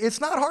the way,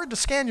 it's not hard to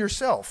scan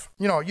yourself.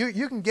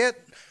 You can get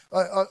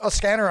a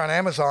scanner on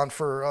Amazon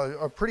for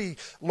a pretty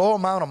low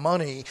amount of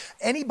money.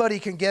 Anybody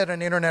can get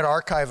an Internet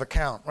Archive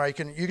account, right?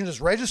 You can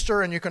just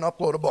register and you can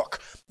upload a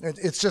book.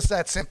 It's just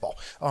that simple.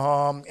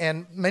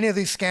 And many of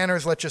these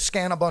scanners let you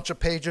scan a bunch of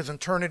pages and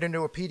turn it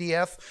into a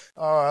PDF.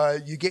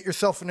 You get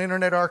yourself an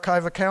Internet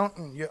Archive account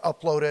and you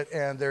upload it,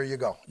 and there you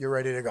go. You're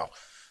ready to go.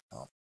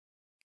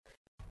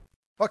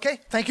 Okay,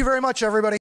 thank you very much, everybody.